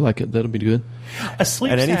 Yeah, I like it. That'll be good. A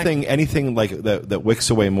sleep And sack. anything like that wicks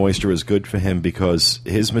away moisture is good for him because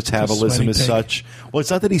his metabolism sweaty is pig. such. Well, it's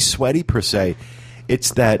not that he's sweaty per se.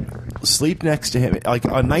 It's that sleep next to him, like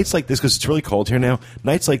on nights like this, because it's really cold here now.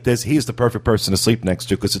 Nights like this, he's the perfect person to sleep next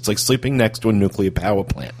to because it's like sleeping next to a nuclear power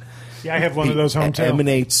plant. Yeah, I have one of those home too.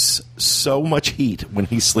 Emanates so much heat when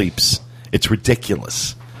he sleeps. It's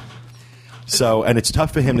ridiculous. So, and it's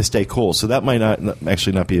tough for him to stay cool. So that might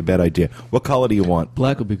not be a bad idea. What color do you want?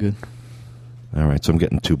 Black will be good. All right, so I'm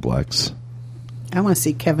getting 2 blacks. I want to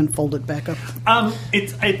see Kevin fold it back up.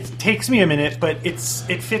 It takes me a minute, but it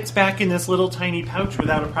fits back in this little tiny pouch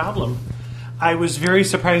without a problem. I was very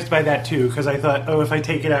surprised by that too because I thought, oh, if I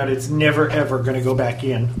take it out, it's never ever going to go back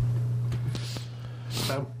in.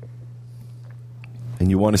 So, And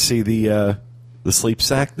you want to see the sleep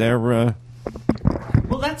sack there?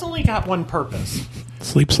 well, that's only got one purpose.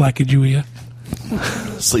 Sleep Sacagawea.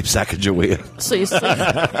 Sleep Sacagawea. So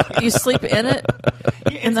you sleep in it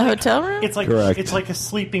in the hotel room? It's like Correct. It's like a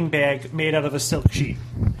sleeping bag made out of a silk sheet,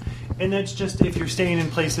 and that's just if you're staying in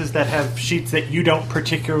places that have sheets that you don't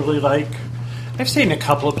particularly like. I've stayed in a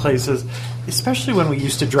couple of places, especially when we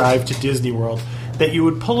used to drive to Disney World, that you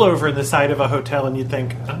would pull over in the side of a hotel and you'd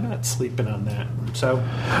think, I'm not sleeping on that. So,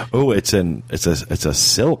 Oh, it's a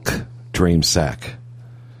silk dream sack.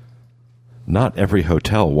 Not every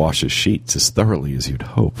hotel washes sheets as thoroughly as you'd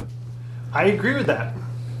hope. I agree with that.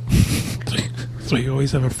 So you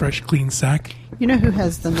always have a fresh, clean sack. You know who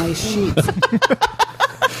has the nice sheets?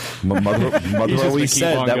 Mother just always gonna keep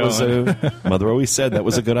said on Mother always said that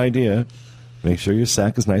was a good idea. Make sure your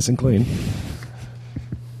sack is nice and clean.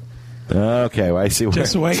 Okay, well, I see.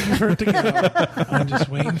 Just waiting for it to go. I'm just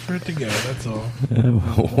waiting for it to go. That's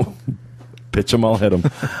all. Pitch them, I'll hit them.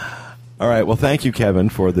 All right. Well, thank you, Kevin,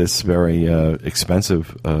 for this very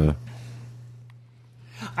expensive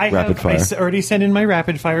rapid fire. already sent in my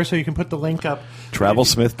rapid fire, so you can put the link up.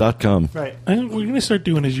 Travelsmith.com. Right. And what we're going to start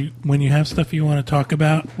doing is when you have stuff you want to talk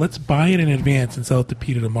about, let's buy it in advance and sell it to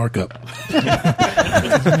Peter to mark up. Make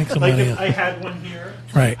some Like money. if I had one here.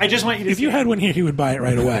 Right. I just want you to If see you it. had one here, he would buy it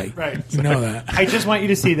right away. Right. You know that. I just want you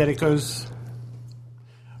to see that it goes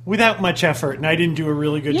without much effort, and I didn't do a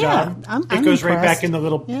really good Yeah, job. I'm it goes right impressed. back in the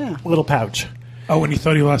little pouch. Oh, and he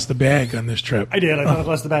thought he lost the bag on this trip. I did. I thought I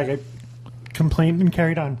lost the bag. I complained and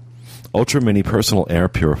carried on. Ultra Mini Personal Air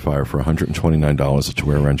Purifier for $129 to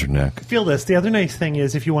wear around your neck. Feel this. The other nice thing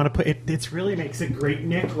is if you want to put it, it really makes a great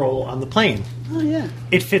neck roll on the plane. Oh, yeah.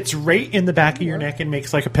 It fits right in the back of your neck and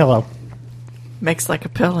makes like a pillow. Makes like a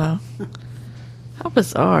pillow. How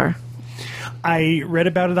bizarre. I read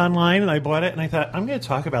about it online and I bought it and I thought, I'm going to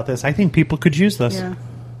talk about this. I think people could use this. Yeah.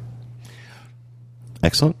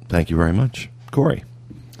 Excellent. Thank you very much. Corey.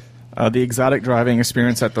 The exotic driving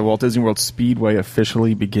experience at the Walt Disney World Speedway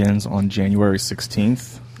officially begins on January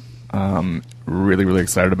 16th. Really, really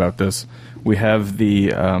excited about this. We have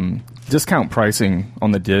the discount pricing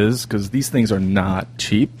on the Diz because these things are not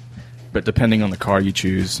cheap, but depending on the car you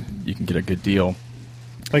choose, you can get a good deal.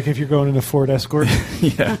 Like if you're going in a Ford Escort.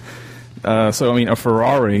 Yeah. So, I mean, a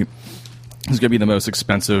Ferrari is going to be the most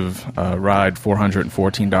expensive ride,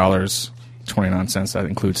 $414.29. That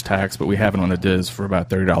includes tax, but we have it on the Diz for about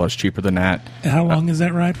 $30 cheaper than that. And how long is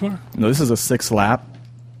that ride for? No, this is a 6-lap.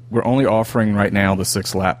 We're only offering right now the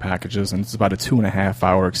 6-lap packages, and it's about a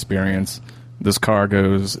 2.5-hour experience. This car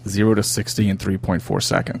goes 0 to 60 in 3.4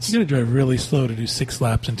 seconds. You got to drive really slow to do 6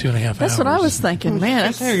 laps in 2.5 hours. That's what I was thinking,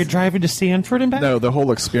 man. So you're driving to Stanford and back? No, the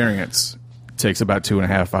whole experience takes about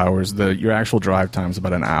 2.5 hours. Your actual drive time is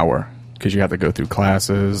about an hour because you have to go through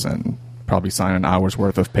classes and probably sign an hour's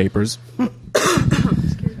worth of papers.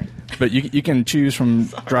 But you can choose from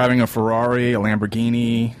driving a Ferrari, a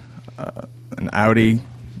Lamborghini, an Audi,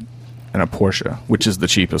 and a Porsche, which is the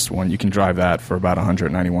cheapest one. You can drive that for about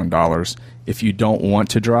 $191. If you don't want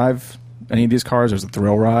to drive any of these cars, there's a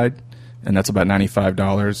thrill ride, and that's about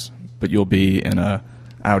 $95. But you'll be in a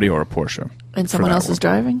Audi or a Porsche. And someone else is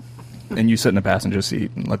driving? And you sit in the passenger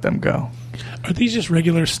seat and let them go. Are these just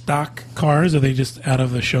regular stock cars? Are they just out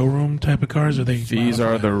of the showroom type of cars? Are they? These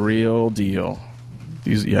are the real deal.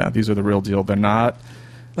 These are the real deal. They're not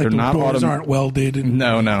Like They're the not doors aren't welded. And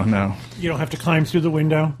No. You don't have to climb through the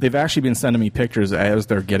window. They've actually been sending me pictures as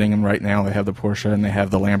they're getting them right now. They have the Porsche and they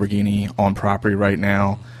have the Lamborghini on property right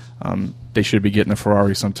now. They should be getting a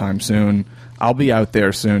Ferrari sometime soon. I'll be out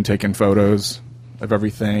there soon taking photos of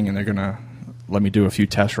everything, and they're going to let me do a few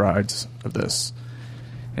test rides of this.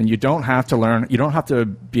 And you don't have to learn. You don't have to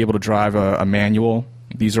be able to drive a manual.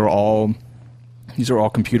 These are all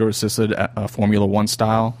computer assisted Formula One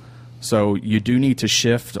style. So you do need to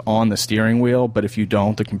shift on the steering wheel, but if you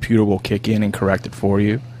don't, the computer will kick in and correct it for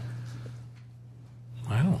you.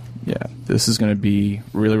 Wow. Yeah, this is going to be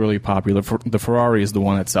really, really popular. The Ferrari is the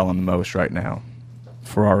one that's selling the most right now.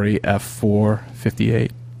 Ferrari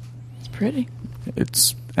F458. It's pretty.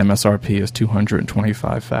 Its MSRP is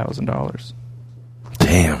 $225,000.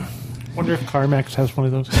 Damn. Wonder if CarMax has one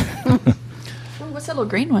of those. What's that little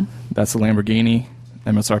green one? That's the Lamborghini,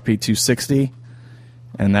 MSRP $260,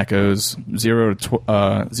 and that goes 0 to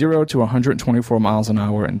 124 miles an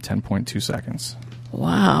hour in 10.2 seconds.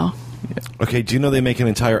 Wow. Okay, do you know they make an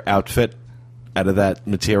entire outfit out of that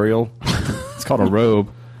material? It's called a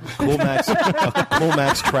robe. Cool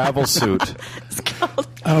Max travel suit.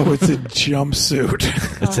 Oh, it's a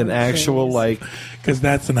jumpsuit. It's an actual, Because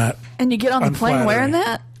that's not. And you get on the plane Unflattering. wearing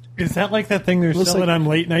that? Is that like that thing they're Looks selling like- on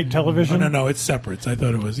late night television? No, it's separate. I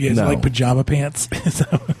thought it was. Yeah, it's No. like pajama pants.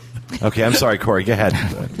 So- Okay, I'm sorry, Corey. Go ahead.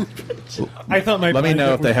 I thought my Let me know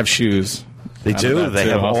blanket if they was- have shoes. They out of do. that, They too.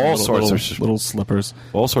 have Also all little- sorts little, of little slippers.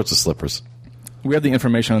 all sorts of slippers. We have the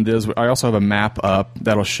information on this. I also have a map up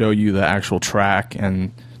that'll show you the actual track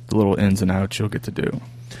and the little ins and outs you'll get to do.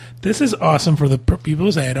 This is awesome for the people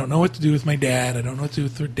who say, I don't know what to do with my dad. I don't know what to do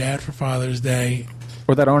with their dad for Father's Day.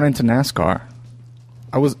 Or that aren't into NASCAR.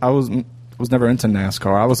 I was never into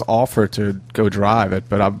NASCAR. I was offered to go drive it,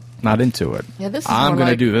 but I'm not into it. Yeah, this is I'm more going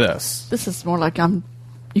to like- do this. This is more like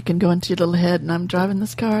you can go into your little head and I'm driving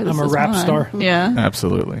this car. This I'm a is rap mine. star. Yeah.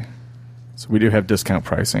 Absolutely. So we do have discount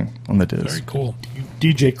pricing on the disc. Very cool.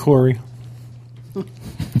 DJ Corey.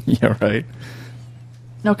 Yeah, right.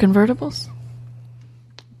 No convertibles?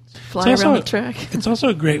 Fly It's around also- the track. It's also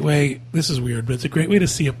a great way. This is weird, but it's a great way to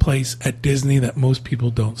see a place at Disney that most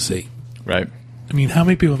people don't see. Right. I mean, how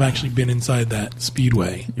many people have actually been inside that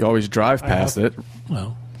speedway? You always drive past it.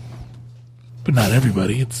 Well, but not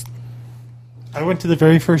everybody. It's I went to the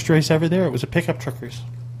very first race ever there. It was a pickup truck race.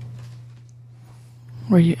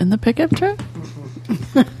 Were you in the pickup truck?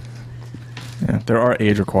 Yeah, there are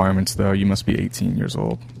age requirements, though. You must be 18 years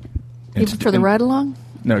old. And Even for the ride along?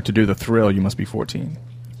 No, to do the thrill, you must be 14.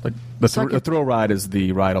 Like the thrill ride is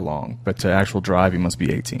the ride along, but to actual drive, you must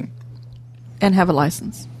be 18. And have a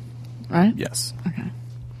license, right? Yes. Okay.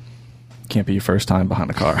 Can't be your first time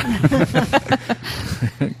behind a car.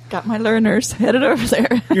 Got my learners headed over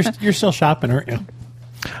there. You're still shopping, aren't you?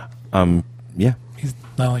 Yeah. he's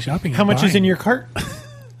not only shopping. How much is in your cart?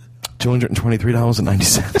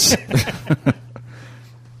 $223.90.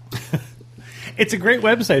 It's a great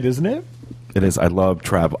website, isn't it? It is. I love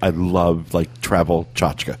travel. I love travel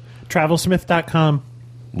tchotchke. Travelsmith.com.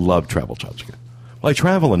 Love travel tchotchke. Well, I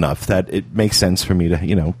travel enough that it makes sense for me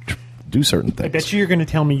to do certain things. I bet you're going to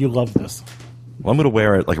tell me you love this. Well, I'm going to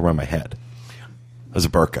wear it around my head as a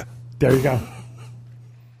burqa. There you go.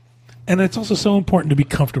 And it's also so important to be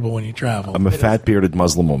comfortable when you travel. I'm a fat bearded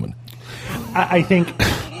Muslim woman. I think.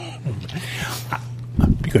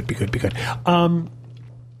 Be good.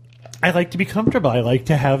 I like to be comfortable. I like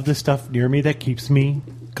to have the stuff near me that keeps me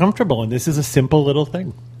comfortable, and this is a simple little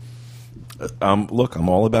thing. Look, I'm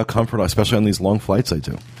all about comfort, especially on these long flights I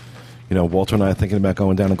do. Walter and I are thinking about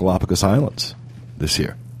going down to Galapagos Islands this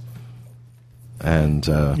year. And,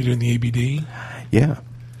 You're doing the ABD? yeah,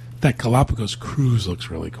 That Galapagos cruise looks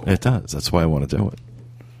really cool. it does. That's why I want to do it.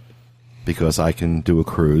 Because I can do a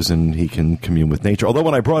cruise and he can commune with nature. Although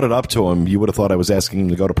when I brought it up to him, you would have thought I was asking him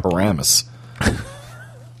to go to Paramus.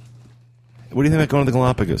 What do you think about going to the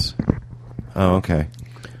Galapagos? Oh, okay.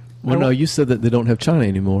 Well, no, you said that they don't have China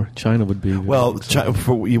anymore. China would be... Well,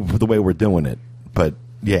 for the way we're doing it. But,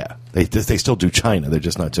 yeah, they still do China. They're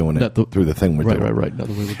just not doing it through the thing we're doing. Right. Not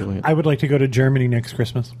the way we're doing it. I would like to go to Germany next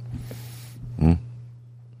Christmas.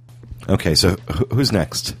 Okay, so who's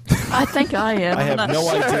next? I think I am. I have I'm not no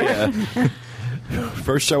sure. idea.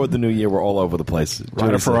 First show of the new year, we're all over the place.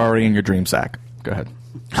 Ride a Ferrari in your dream sack. Go ahead.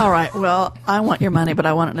 All right. Well, I want your money, but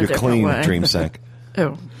I want it in a Your different clean way. dream sack.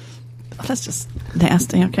 Oh, that's just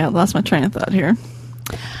nasty. Okay, I lost my train of thought here.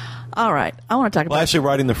 All right. I want to talk Well, about... actually,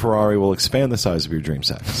 riding the Ferrari will expand the size of your dream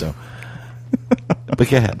sack. So, but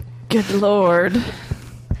go ahead. Good Lord.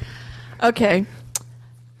 Okay.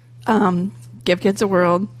 Give kids a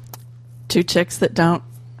whirl. 2 chicks that don't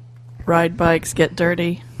ride bikes get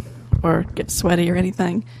dirty. or get sweaty or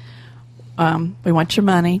anything. We want your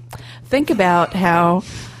money. Think about how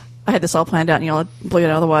I had this all planned out and you all blew it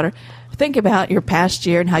out of the water. Think about your past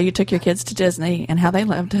year and how you took your kids to Disney and how they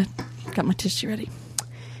loved it. Got my tissue ready.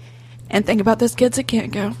 And think about those kids that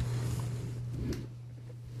can't go.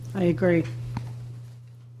 I agree.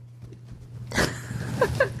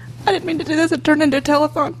 I didn't mean to do this. It turned into a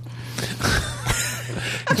telethon.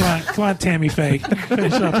 Come on, Tammy Faye.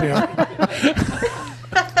 Finish up here.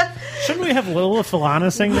 Shouldn't we have Lila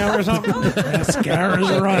Falana sing now or something?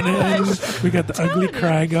 Mascara's running. We got the ugly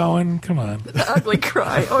cry going. Come on. The ugly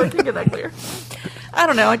cry. Oh, it can get uglier. I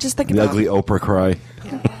don't know. I just think The about ugly Oprah cry.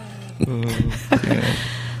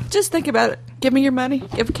 Just think about it. Give me your money.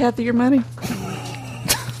 Give Kathy your money.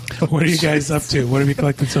 What are you guys up to? What have you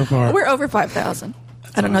collected so far? We're over 5,000.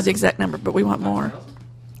 I don't know the exact number, but we want more.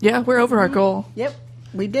 Yeah, we're over our goal. Yep,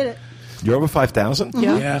 we did it. You're over 5,000?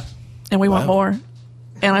 Yeah. And we want Wow. more.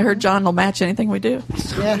 And I heard John will match anything we do.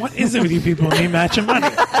 Yeah. What is it with you people when you matching money?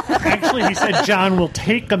 Actually, he said John will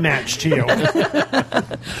take a match to you.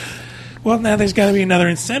 Well, now there's got to be another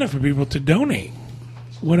incentive for people to donate.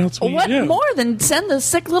 What else will you What do? more than send the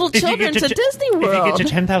sick little If you children get to Disney World? If you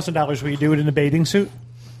get to $10,000, will you do it in a bathing suit?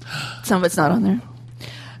 Some of it's not on there.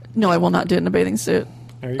 No, I will not do it in a bathing suit.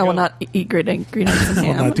 There you I will go. not eat green eggs and I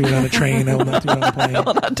will ham. not do it on a train. I will not do it on a plane. I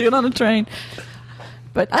will not do it on a train.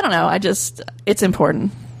 But I don't know. It's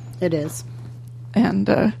important. It is. And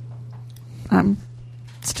I'm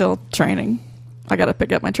still training. I got to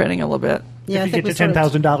pick up my training a little bit. Yeah, If you get to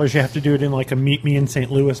 $10,000, you have to do it in like a Meet Me in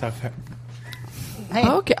St. Louis outfit. Hey,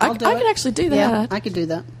 Okay, I I'll do could it. actually do Yeah, that. I could do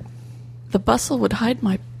that. The bustle would hide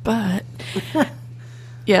my butt.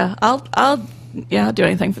 Yeah, I'll do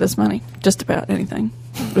anything for this money. Just about anything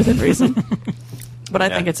within reason. But I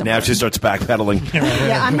think it's Now important. she starts backpedaling.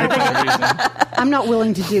 Yeah, I'm not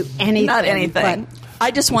willing to do anything. Not anything. but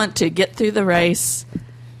I just want to get through the race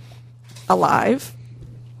alive.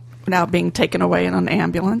 Now being taken away in an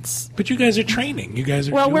ambulance. But you guys are training. You guys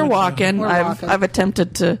are. Well, we're doing walking. We're walking. I've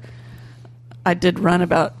attempted to. I did run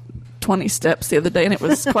about 20 steps the other day, and it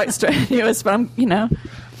was quite strenuous. But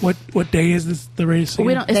What day is this? The race? we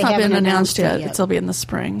again? don't. It's They not been haven't announced announced yet. it yet. It'll be in the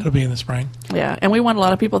spring. It'll be in the spring. Yeah, and we want a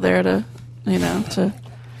lot of people there to, to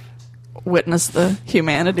witness the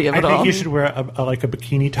humanity of I it think all. you should wear like a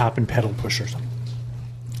bikini top and pedal push or something.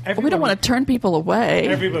 We don't want to turn people away.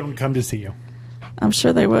 Everyone would come to see you. I'm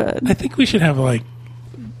sure they would. I think we should have like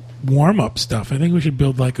warm up stuff. I think we should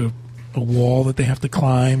build like a wall that they have to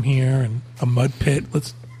climb here and a mud pit.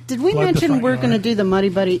 did we Flood the mention front we're going to yard. do the Muddy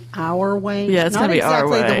Buddy our way? Yeah, it's Not gonna be our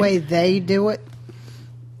exactly way. the way they do it.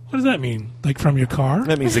 What does that mean? Like from your car?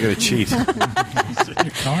 That means they're going to cheat.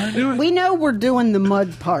 Your car do it? We know we're doing the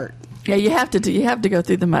mud part, Yeah, you have to go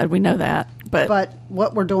through the mud. We know that, but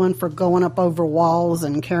what we're doing for going up over walls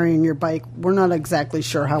and carrying your bike, we're not exactly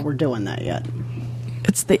sure how we're doing that yet.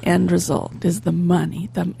 it's the end result is the money.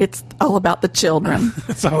 It's all about the children.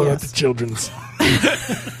 It's all about the children's.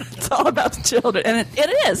 It's all about the children, and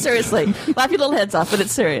it is seriously. Laugh your little heads off, but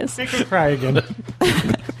it's serious. Make her cry again.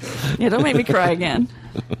 Yeah, don't make me cry again.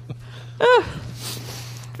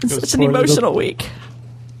 It's such an poor little- emotional week.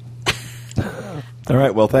 All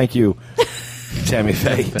right. Well, thank you, Tammy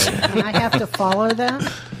Faye. And I have to follow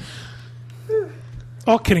that.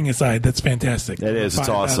 All kidding aside, that's fantastic. It is. It's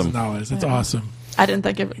awesome. $5,000. It's awesome. I didn't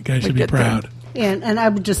think of it. You guys should be proud. And I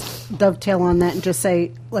would just dovetail on that and just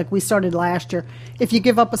say, like we started last year, if you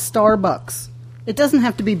give up a Starbucks, it doesn't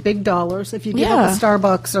have to be big dollars. If you give up a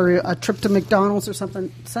Starbucks or a trip to McDonald's or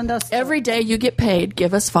something, send us Every day you get paid,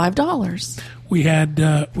 give us $5. We had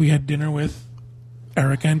dinner with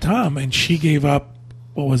Erica and Tom, and she gave up,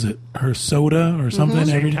 what was it, her soda or something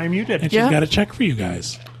every time you did. and she's Yeah. got a check for you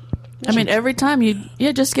guys. I mean, every time you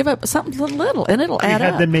just give up something little, and it'll We add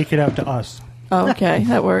had up. them make it out to us. Oh, okay,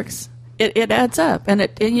 that works. It adds up, and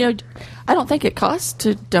I don't think it costs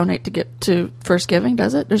to donate to get to First Giving,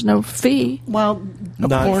 does it? There's no fee. Well,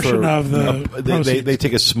 Not portion of the they proceeds.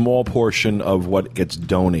 take a small portion of what gets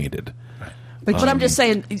donated. But I'm just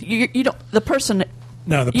saying, you don't. The person,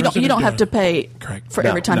 No, the you person don't who have to donated. pay Correct. for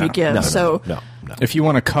every time you give. No. If you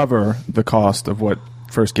want to cover the cost of what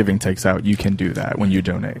First Giving takes out, you can do that when you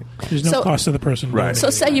donate. There's no So- cost to the person. Right. So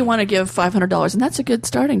say you want to give $500, and that's a good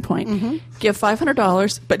starting point. Give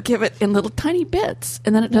 $500, but give it in little tiny bits,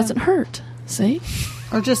 and then it doesn't hurt. See?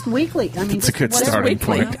 or just weekly. I mean, It's a good whatever. starting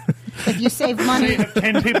weekly. point. If you save money,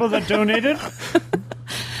 10 people that donated.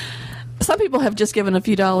 Some people have just given a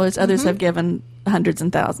few dollars. Others have given hundreds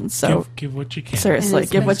and thousands. So give what you can. seriously, And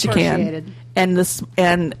it's give what you can. appreciated.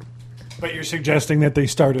 And But you're suggesting that they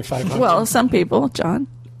start at 500. well, some people, John,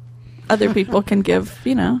 other people can give.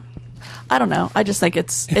 I don't know. I just think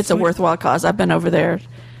it's a worthwhile cause. I've been over there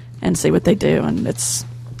and see what they do, and it's.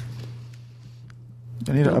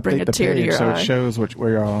 I need to bring update a the tear to page your so eye. it shows where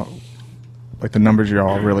you're all, like the numbers you're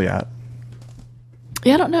all really at.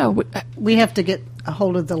 Yeah, I don't know. We have to get a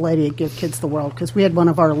hold of the lady at Give Kids the World because we had one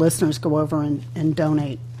of our listeners go over and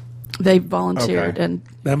donate. They volunteered, Okay. and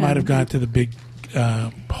That might have gone to the big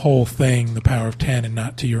whole thing, the Power of 10, and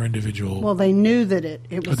not to your individual. Well, they knew that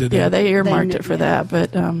it was. did yeah, they earmarked knew- it for yeah. that,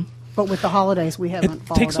 but. But with the holidays, we haven't. it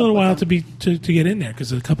followed takes a up little with while them. to get in there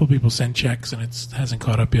because a couple people send checks and it hasn't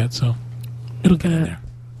caught up yet, so it'll get in there.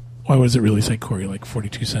 Why was it really say, Corey, like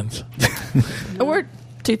 42 cents? We're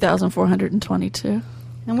 2,422.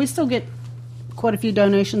 And we still get quite a few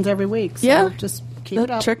donations every week. So Yeah. just keep They're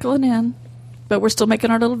it up. trickling in. But we're still making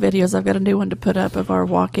our little videos. I've got a new one to put up of our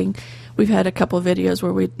walking. We've had a couple of videos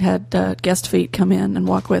where we had guest feet come in and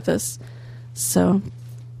walk with us. So,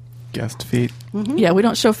 Guest feet. yeah, we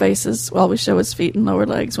don't show faces. All we show is feet and lower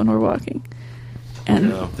legs when we're walking. And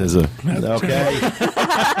No, there's a okay.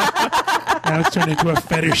 Now it's turned into a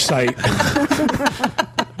fetish site.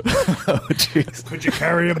 Oh, jeez. Could you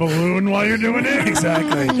carry a balloon while you're doing it?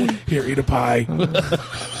 Exactly. Here, eat a pie.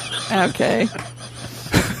 okay.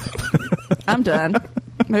 I'm done.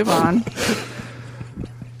 Move on.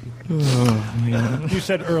 You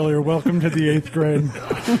said earlier, welcome to the 8th grade.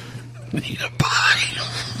 Eat a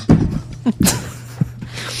pie.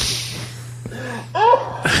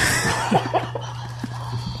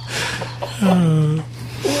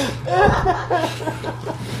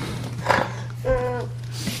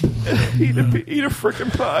 Eat a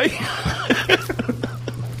frickin' pie.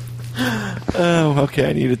 Oh, okay.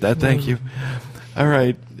 I needed that. Thank you. All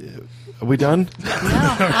right. Are we done? No,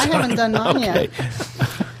 I haven't done mine Okay. yet.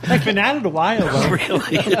 I've been at it a while, though.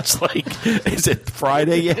 Really? It's like, is it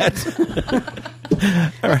Friday yet?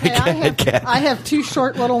 All right, Okay, go ahead, Kat. I have two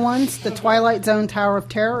short little ones. The Twilight Zone Tower of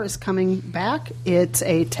Terror is coming back. It's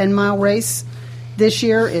a 10-mile race this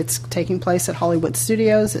year. It's taking place at Hollywood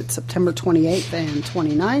Studios. It's September 28th and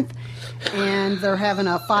 29th. And they're having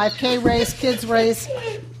a 5K race, kids race.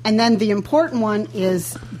 And then the important one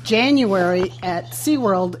is January at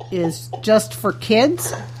SeaWorld is just for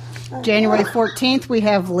kids. January 14th, we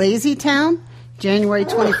have Lazy Town. January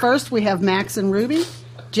 21st, we have Max and Ruby.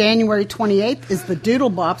 January 28th is the Doodle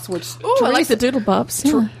Bops, which Oh, I like the Doodle Bops.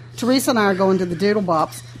 Yeah. Teresa and I are going to the Doodle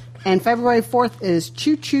Bops. And February 4th is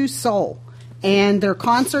Choo Choo Soul. And they're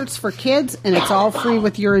concerts for kids, and it's all free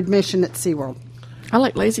with your admission at SeaWorld. I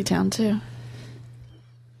like Lazy Town, too.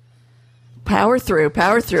 Power through it,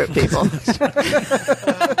 people.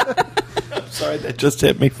 Sorry, that just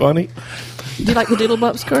hit me funny. Do you like the Doodle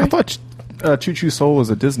Bops, Corey? I thought Choo Choo Soul was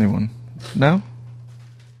a Disney one. No?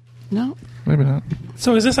 No. Maybe not.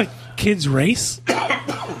 So is this a kids' race?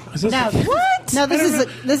 Is this Now, What? No,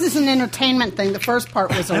 this is an entertainment thing. The first part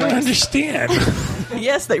was a I don't race. understand.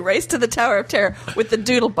 Yes, they raced to the Tower of Terror with the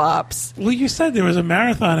Doodle Bops. Well, you said there was a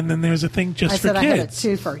marathon and then there was a thing just I for said I had a kids.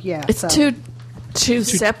 twofer, yeah. It's so two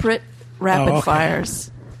separate rapid Oh, okay. fires.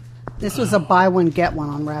 This was a buy one, get one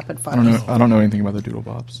on Rapid Fire. I don't know anything about the Doodle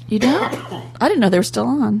Bops. You don't? I didn't know they were still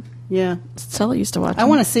on. Yeah. Sully used to watch I them.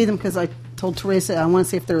 want to see them because I told Teresa I want to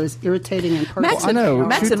see if they're as irritating in person. Max I know.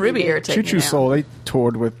 Max and Ruby irritate Choo me Choo now. Soul, they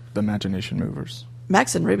toured with the Imagination Movers.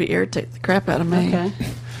 Max and Ruby irritate the crap out of me. Okay.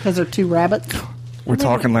 Because they're two rabbits. We're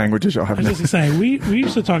talking languages y'all have I was no. just saying, we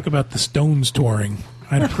used to talk about the Stones touring.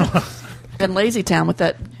 I don't know. And Lazy Town with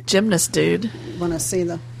that gymnast dude Want to see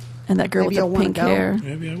the. and that girl Maybe with you'll the wanna pink go. hair.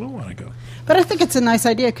 Maybe I will want to go. But I think it's a nice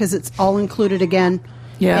idea because it's all included again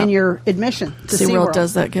Yeah. in your admission to SeaWorld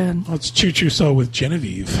does that good. Well, it's Choo Choo Soul with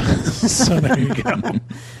Genevieve. So there you go.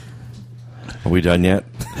 Are we done yet?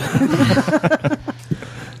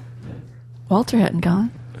 Walter hadn't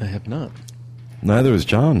gone. I have not. Neither is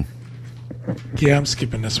John. Yeah, I'm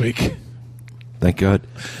skipping this week. Thank God.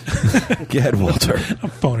 Go ahead, Walter. I'm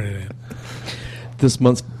phoning it in. This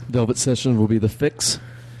month's Velvet session will be The Fix.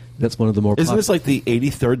 That's one of the more Isn't this like the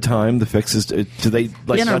 83rd time the Fix is? Do they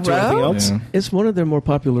like In a not do anything row? else? Yeah. It's one of their more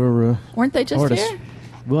popular Weren't they just artists. here?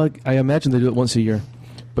 Well, I imagine they do it once a year.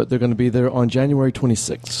 But they're going to be there on January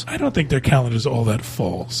 26th. I don't think their calendar's all that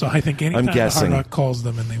full. So I think anytime the guessing. Hard Rock calls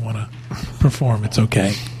them and they want to perform, it's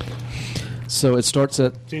okay. So it starts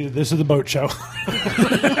at This is the boat show.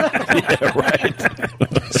 Yeah, right.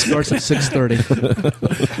 6:30.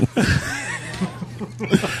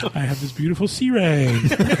 I have this beautiful sea ray.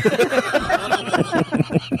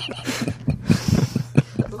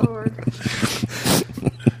 Lord.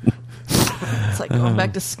 It's like going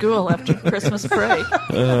back to school after Christmas break.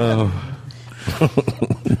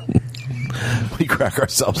 We crack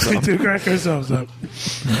ourselves We up. do crack ourselves up.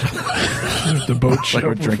 The boat show Like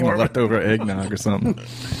we're drinking before. leftover eggnog or something.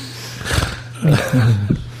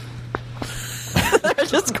 They're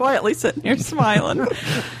just quietly sitting here smiling.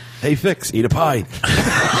 Hey, Fix, eat a pie.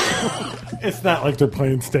 It's not like they're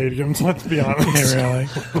playing stadiums, let's be honest. Yeah, really.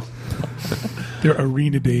 Their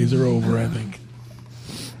arena days are over, I think.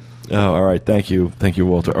 Oh, all right. Thank you. Thank you,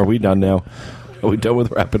 Walter. Are we done now? Are we done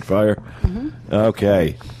with rapid fire? Mm-hmm.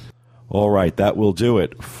 Okay. All right. That will do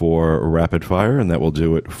it for rapid fire, and that will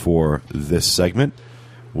do it for this segment.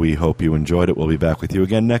 We hope you enjoyed it. We'll be back with you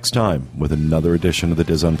again next time with another edition of the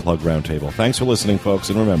Diz Unplugged Roundtable. Thanks for listening, folks,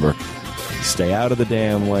 and remember, stay out of the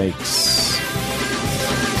damn lakes.